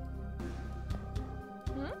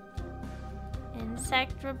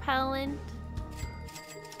 Insect repellent.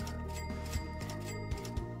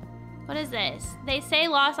 What is this? They say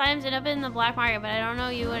lost items end up in the black market, but I don't know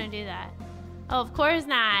you wouldn't do that. Oh, of course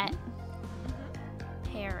not.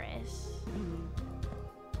 Paris.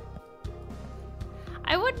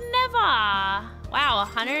 I would never. Wow,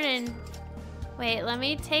 100 and... Wait, let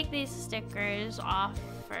me take these stickers off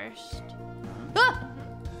first. Ah!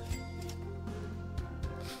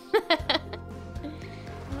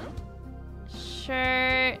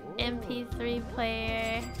 Shirt, MP3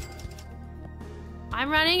 player. I'm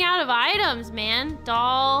running out of items, man.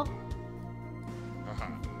 Doll.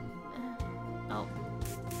 Oh.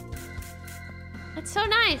 That's so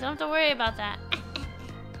nice. I don't have to worry about that.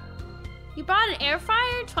 You bought an air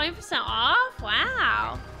fryer? 20% off?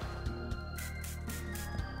 Wow.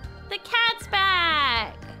 The cat's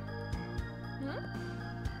back.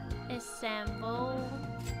 Assemble.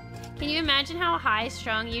 Can you imagine how high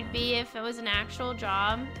strung you'd be if it was an actual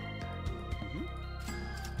job?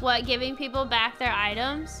 What, giving people back their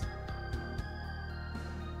items?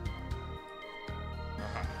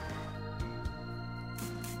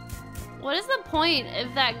 What is the point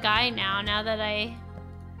of that guy now that I...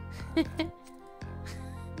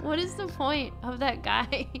 What is the point of that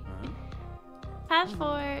guy?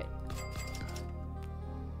 Passport.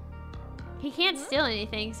 He can't steal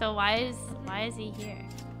anything, so why is he here?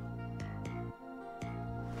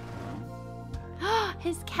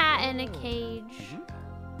 His cat in a cage.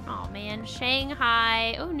 Oh man,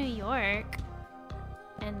 Shanghai. Oh, New York.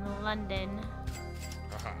 And London.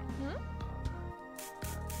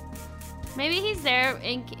 Maybe he's there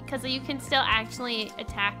because you can still actually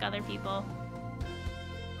attack other people.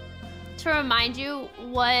 To remind you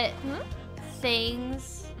what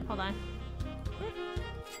things... Hold on.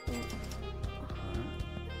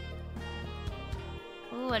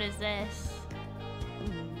 Ooh, what is this?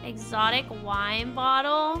 Exotic wine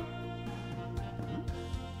bottle.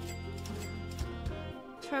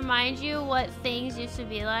 To remind you what things used to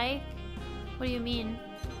be like. What do you mean?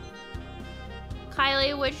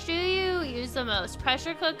 Kylie, which do you use the most?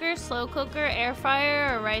 Pressure cooker, slow cooker, air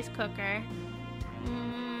fryer, or rice cooker?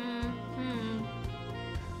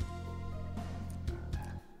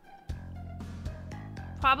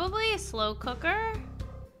 Probably a slow cooker.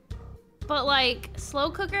 But like, slow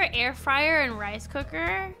cooker, air fryer, and rice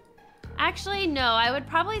cooker? Actually, no, I would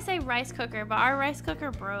probably say rice cooker, but our rice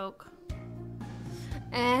cooker broke.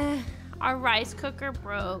 Our rice cooker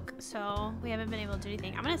broke, so we haven't been able to do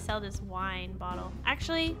anything. I'm gonna sell this wine bottle.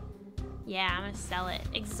 Actually, yeah, I'm gonna sell it.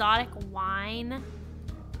 Exotic wine.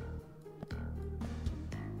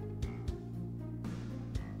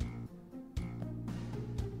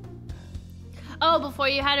 Oh, before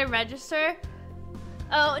you had to register?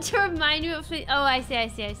 Oh, to remind you of... Oh, I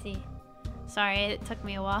see. Sorry, it took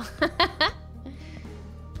me a while.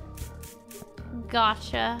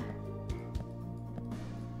 Gotcha.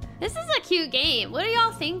 This is a cute game. What do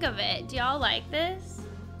y'all think of it? Do y'all like this?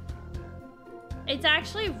 It's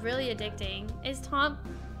actually really addicting. Is Tom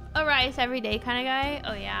a rice everyday kind of guy?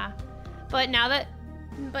 Oh yeah. But now that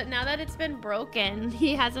it's been broken,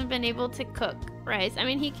 he hasn't been able to cook rice. I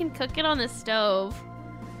mean, he can cook it on the stove,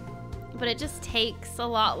 but it just takes a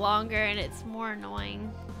lot longer and it's more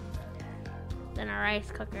annoying than a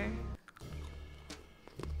rice cooker.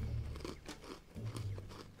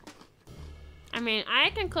 I mean,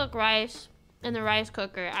 I can cook rice in the rice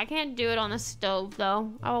cooker. I can't do it on the stove,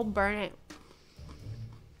 though. I will burn it.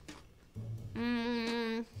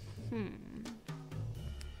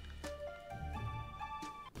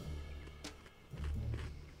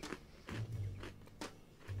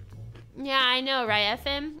 Yeah, I know, right,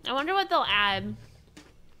 FM? I wonder what they'll add.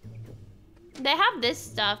 They have this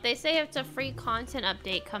stuff. They say it's a free content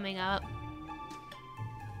update coming up.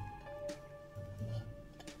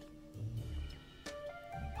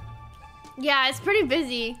 Yeah, it's pretty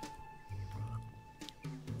busy.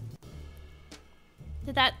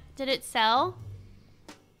 Did it sell?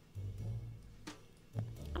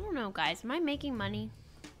 I don't know, guys. Am I making money?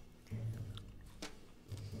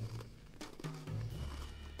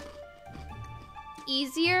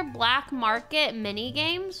 easier black market mini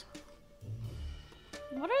games?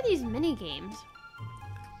 What are these mini games?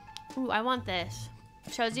 Ooh, I want this.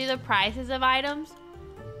 Shows you the prices of items.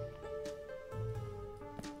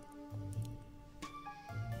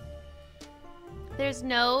 There's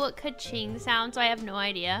no ka-ching sound, so I have no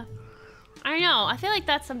idea. I don't know. I feel like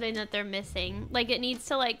that's something that they're missing. Like, it needs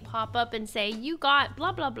to, like, pop up and say, you got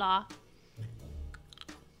blah, blah, blah.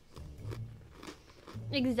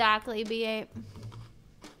 Exactly, B8.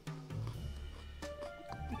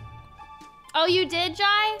 Oh, you did,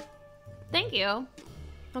 Jai? Thank you.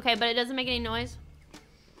 Okay, but it doesn't make any noise.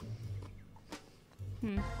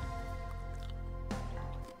 Hmm.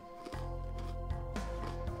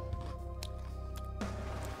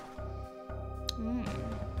 Mm.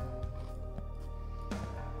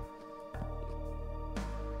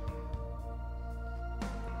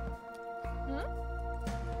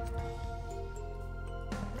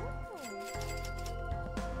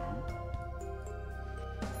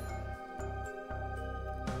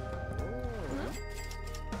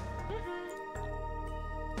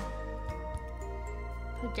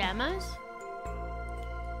 Pajamas?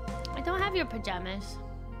 I don't have your pajamas.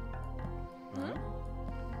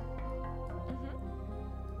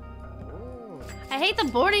 I hate the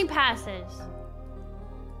boarding passes.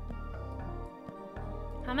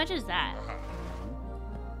 How much is that?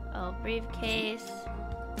 Oh, briefcase.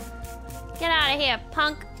 Get out of here,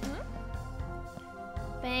 punk.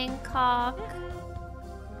 Bangkok.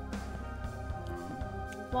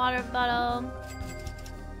 Water bottle.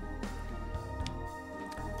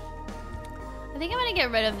 I think I'm gonna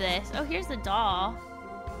get rid of this. Oh, here's the doll.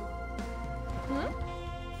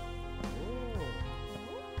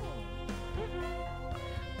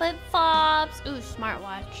 Flip-flops. Ooh,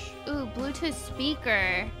 smartwatch. Ooh, Bluetooth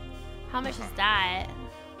speaker. How much is that?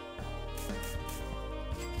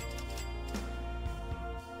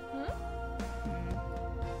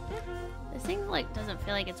 This thing like doesn't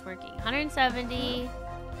feel like it's working. 170.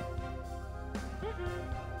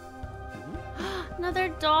 Another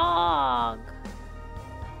dog.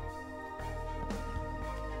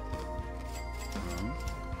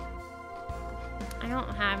 I don't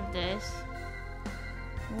have this.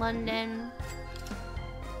 London.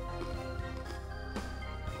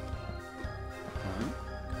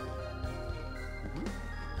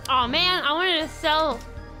 Oh man, I wanted to sell.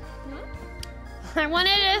 I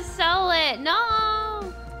wanted to sell it. No,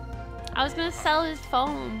 I was gonna sell his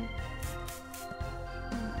phone.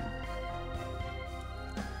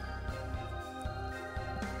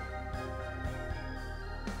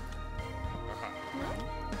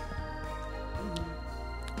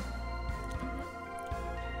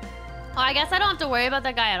 Oh, I guess I don't have to worry about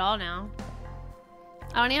that guy at all now.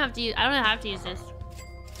 I don't even have to use. I don't have to use this.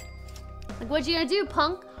 Like, what you gonna do,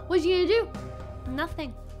 punk? What you gonna do?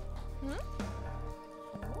 Nothing.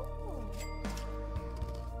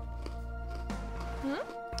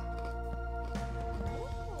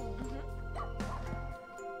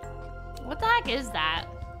 What the heck is that?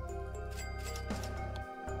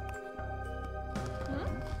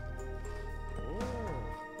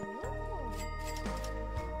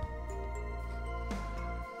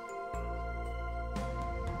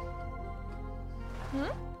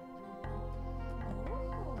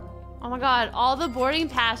 Oh my god, all the boarding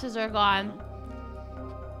passes are gone.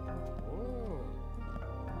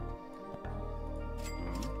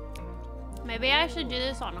 Maybe I should do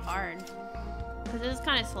this on hard, because this is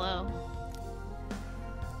kind of slow.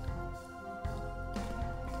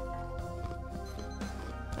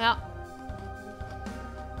 Yeah.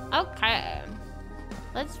 Okay.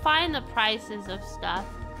 Let's find the prices of stuff.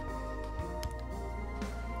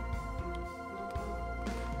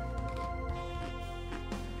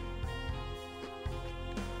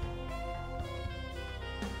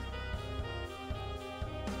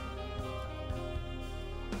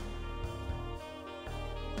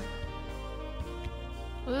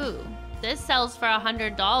 Ooh, this sells for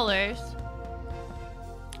 $100.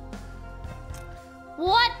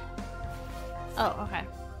 What? Oh, okay.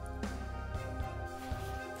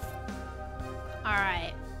 All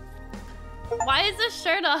right. Why is this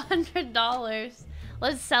shirt $100?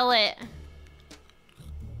 Let's sell it.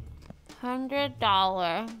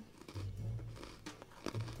 $100.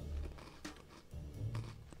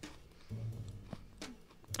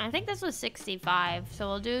 I think this was 65, so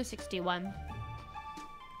we'll do 61.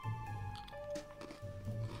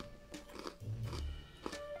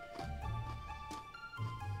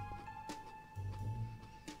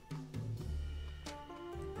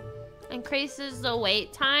 Increases the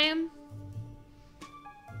wait time.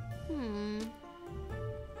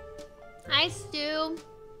 Hi, Stu.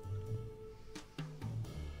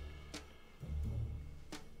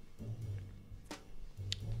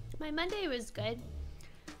 My Monday was good.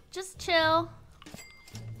 Just chill.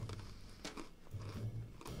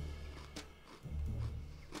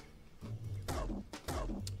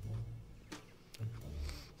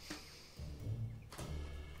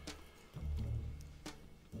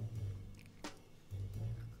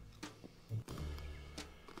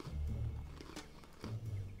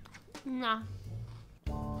 Nah.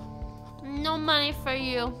 No money for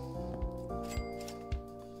you.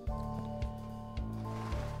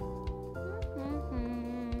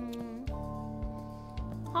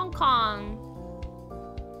 Hong Kong.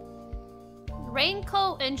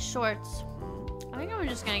 Raincoat and shorts. I think I'm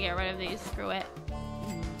just gonna get rid of these. Screw it.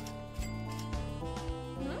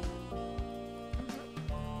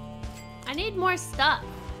 I need more stuff.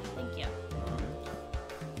 Thank you.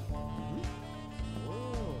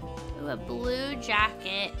 Ooh, a blue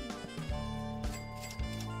jacket.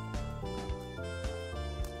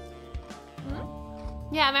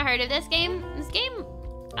 Yeah, I haven't heard of this game. This game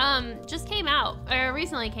just came out, or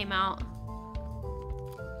recently came out.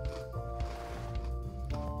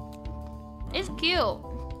 It's cute.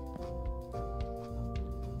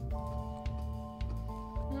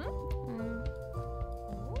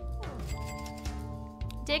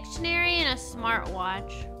 Dictionary and a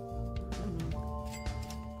smartwatch.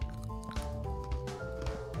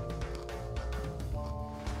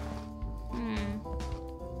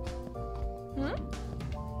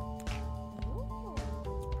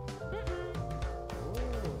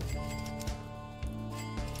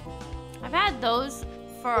 I've had those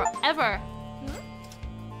forever.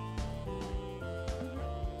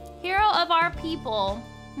 Hero of our people.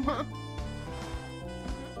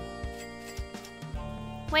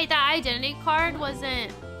 Wait, that identity card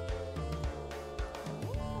wasn't...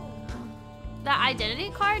 That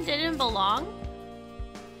identity card didn't belong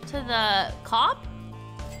to the cop?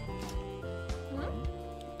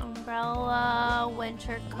 Umbrella,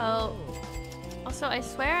 winter coat. Also, I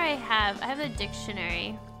swear I have a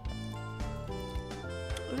dictionary.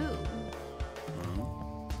 Ooh.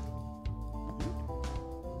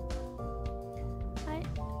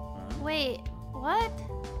 Wait, what?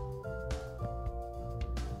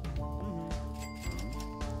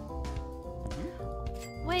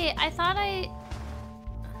 Wait, I thought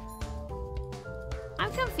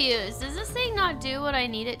I'm confused. Does this thing not do what I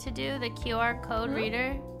need it to do? The QR code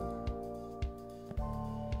reader?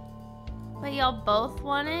 But y'all both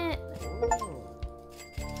want it?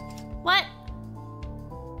 What?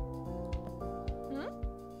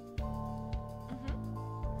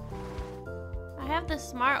 I have the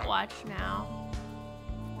smartwatch now.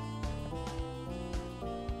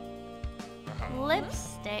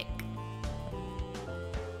 Lipstick.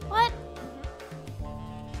 What?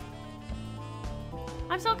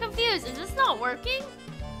 I'm so confused. Is this not working?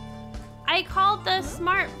 I called the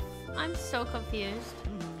smart... I'm so confused.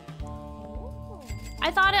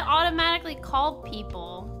 I thought it automatically called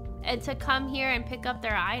people and to come here and pick up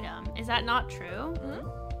their item. Is that not true?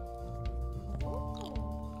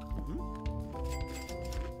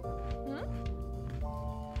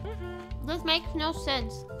 This makes no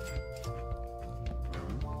sense.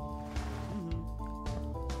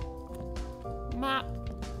 Map.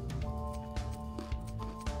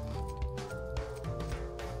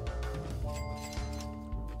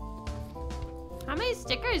 How many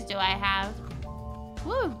stickers do I have?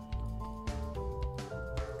 Woo!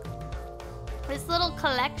 This little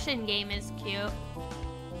collection game is cute.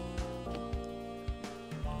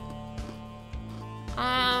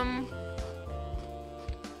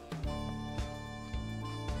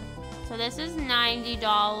 So this is $90.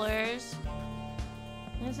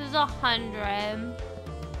 This is $100.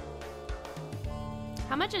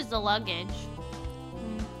 How much is the luggage?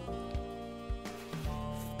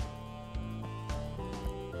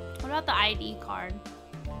 What about the ID card?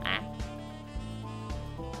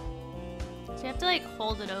 So you have to like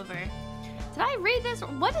hold it over. Did I read this?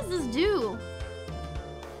 What does this do?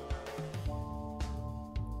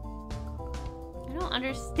 I don't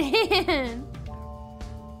understand.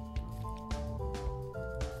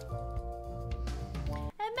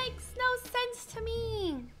 It makes no sense to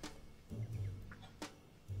me.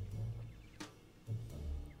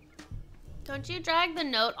 Don't you drag the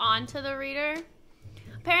note onto the reader?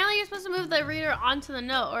 Apparently you're supposed to move the reader onto the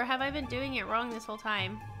note, or have I been doing it wrong this whole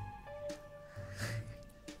time?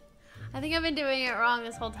 I think I've been doing it wrong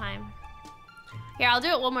this whole time. Here, I'll do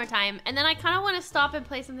it one more time, and then I kind of want to stop and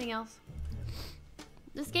play something else.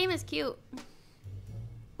 This game is cute.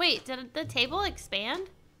 Wait, did the table expand?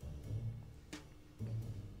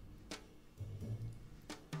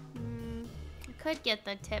 I could get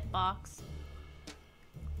the tip box.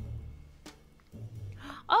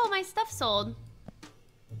 Oh, Oh, my stuff sold.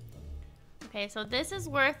 Okay, so this is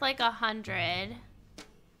worth like 100.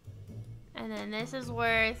 And then this is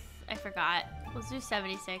worth, I forgot. Let's do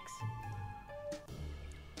 76.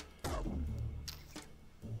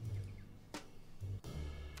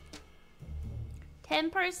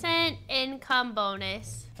 %10 income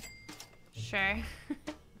bonus. Sure.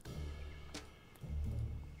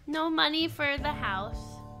 No money for the house.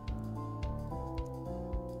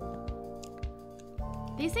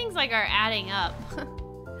 These things like are adding up.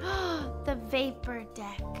 The vapor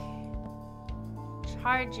deck.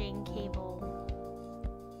 Charging cable.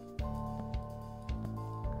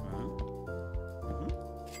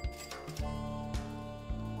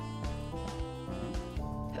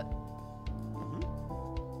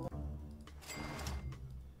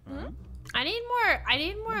 I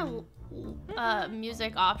need more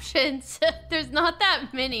music options. There's not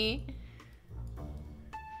that many.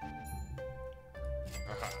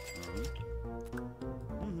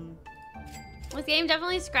 This game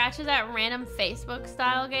definitely scratches that random Facebook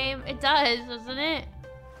style game. It does, doesn't it?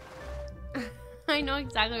 I know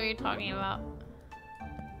exactly what you're talking about.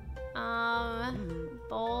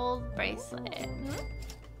 Bold bracelet.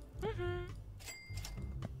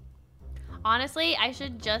 Honestly, I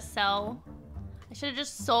should just sell. I should have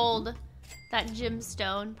just sold that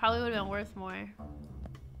gemstone. Probably would have been worth more.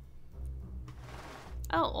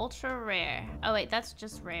 Oh, ultra rare. Oh wait, that's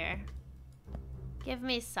just rare. Give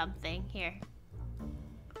me something here.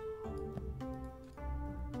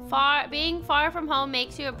 Being far from home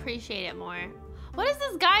makes you appreciate it more. What is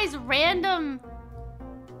this guy's random?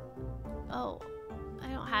 Oh, I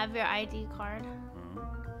don't have your ID card.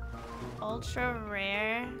 Ultra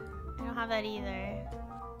rare. I don't have that either.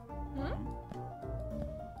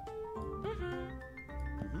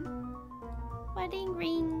 Wedding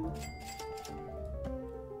ring.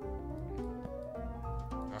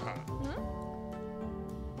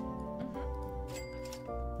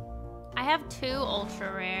 I have 2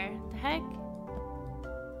 ultra rare. The heck?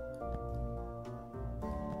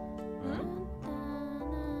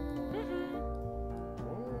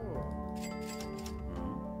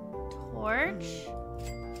 Torch?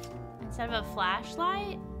 Instead of a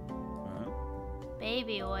flashlight?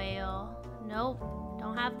 Baby oil. Nope.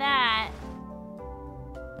 Don't have that.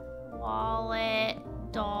 Wallet.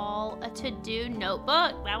 Doll. A to-do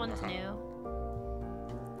notebook. That one's new.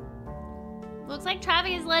 Looks like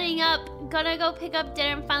traffic is letting up. Gonna go pick up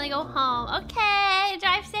dinner and finally go home. Okay,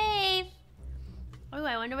 drive safe. Oh,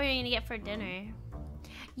 I wonder what you're gonna get for dinner.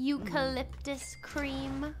 Eucalyptus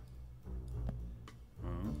cream.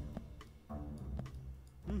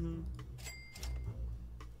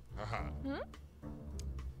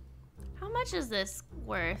 How much is this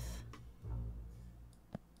worth?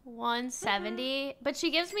 170, but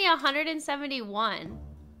she gives me 171.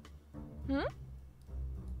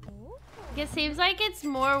 It seems like it's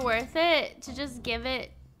more worth it to just give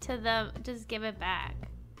it to them, just give it back.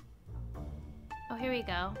 Oh, here we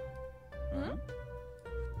go.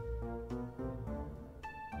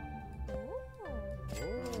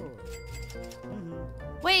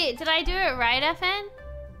 Wait, did I do it right, FN?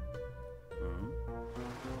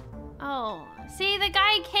 Oh, see, the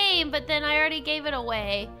guy came, but then I already gave it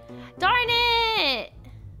away. Darn it!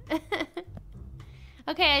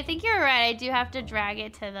 Okay, I think you're right. I do have to drag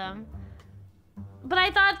it to them. But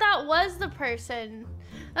I thought that was the person.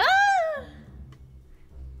 Ah!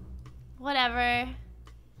 Whatever.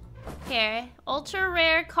 Here, ultra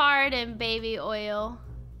rare card and baby oil.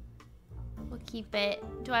 We'll keep it.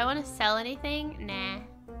 Do I want to sell anything? Nah.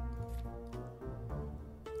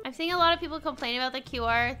 I'm seeing a lot of people complain about the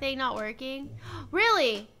QR thing not working.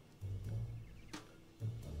 Really?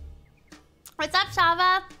 What's up,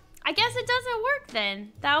 Shava? I guess it doesn't work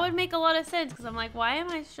then. That would make a lot of sense because I'm like, why am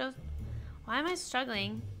I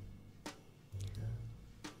struggling?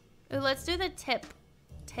 Ooh, let's do the tip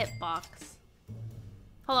box.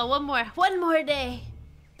 Hold on, one more day.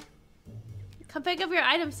 Come pick up your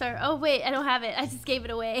item, sir. Oh wait, I don't have it. I just gave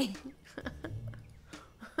it away.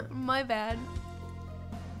 My bad.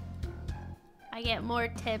 I get more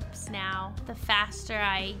tips now, the faster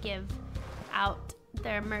I give out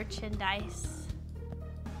their merchandise.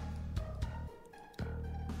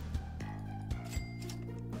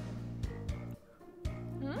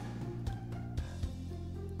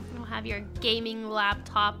 You'll have your gaming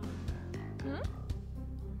laptop.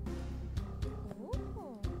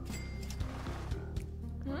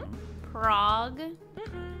 Prague.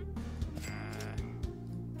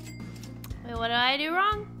 Wait, what did I do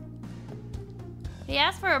wrong? He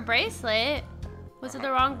asked for a bracelet. Was it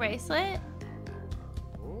the wrong bracelet?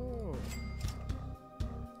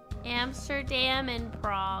 Amsterdam and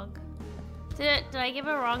Prague. Did I give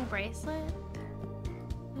a wrong bracelet?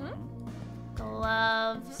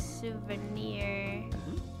 Glove, souvenir.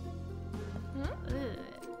 Ooh.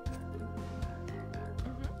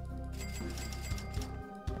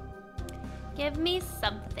 Give me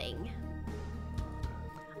something.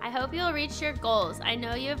 I hope you'll reach your goals. I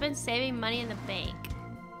know you have been saving money in the bank.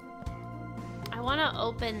 I want to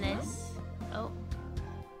open this. Oh.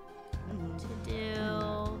 To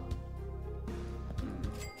do...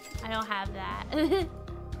 I don't have that.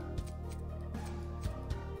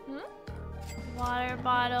 Water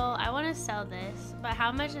bottle. I want to sell this. But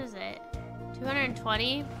how much is it?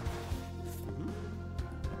 220?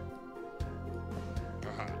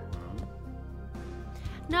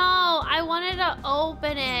 No, I wanted to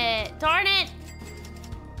open it. Darn it!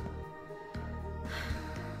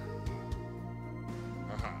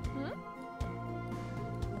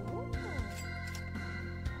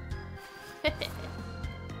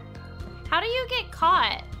 How do you get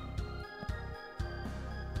caught?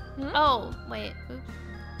 Oh, wait. Oops.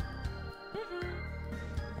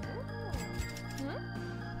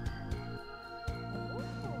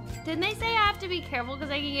 Didn't they say I have to be careful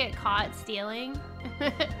because I can get caught stealing?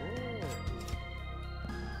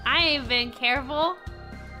 I ain't been careful.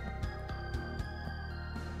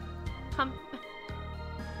 Pump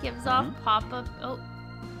gives off pop-up. Oh,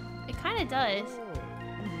 it kind of does.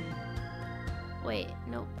 Wait,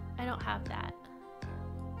 nope, I don't have that.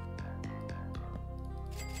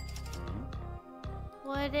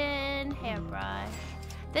 Wooden hairbrush.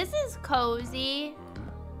 This is cozy.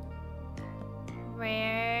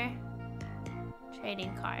 Rare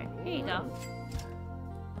trading card. Here you go.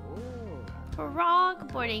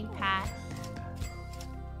 Prague boarding pass.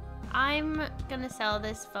 I'm gonna sell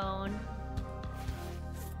this phone.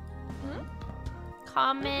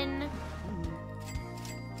 Common.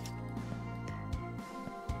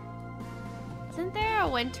 Isn't there a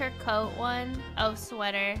winter coat one? Oh,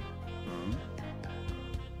 sweater.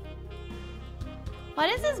 Why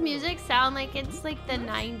does this music sound like it's like the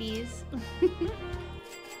 90s?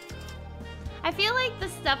 I feel like the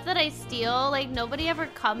stuff that I steal, like nobody ever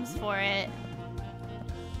comes for it.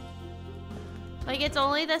 Like it's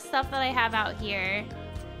only the stuff that I have out here.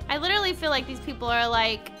 I literally feel like these people are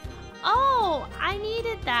like, oh, I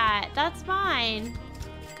needed that. That's mine.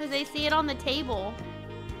 Because they see it on the table.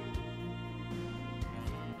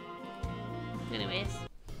 Anyways.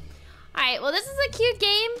 Alright, well this is a cute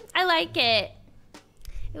game. I like it.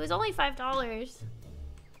 It was only $5.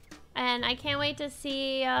 And I can't wait to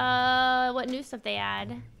see what new stuff they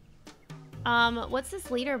add. What's this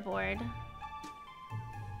leaderboard?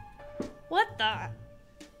 What the?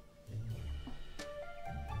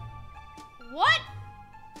 What?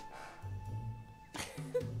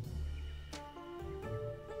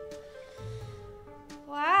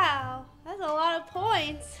 Wow, that's a lot of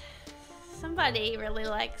points. Somebody really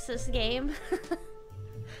likes this game.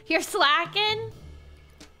 You're slacking?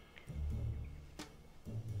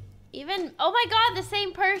 Even, oh my god, the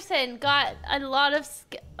same person got a lot of,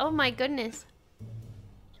 oh my goodness.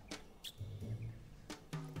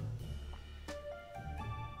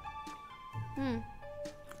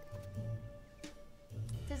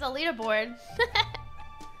 There's a leaderboard.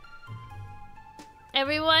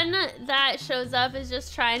 Everyone that shows up is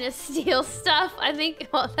just trying to steal stuff. I think,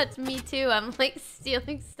 well, that's me too. I'm like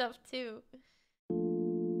stealing stuff too.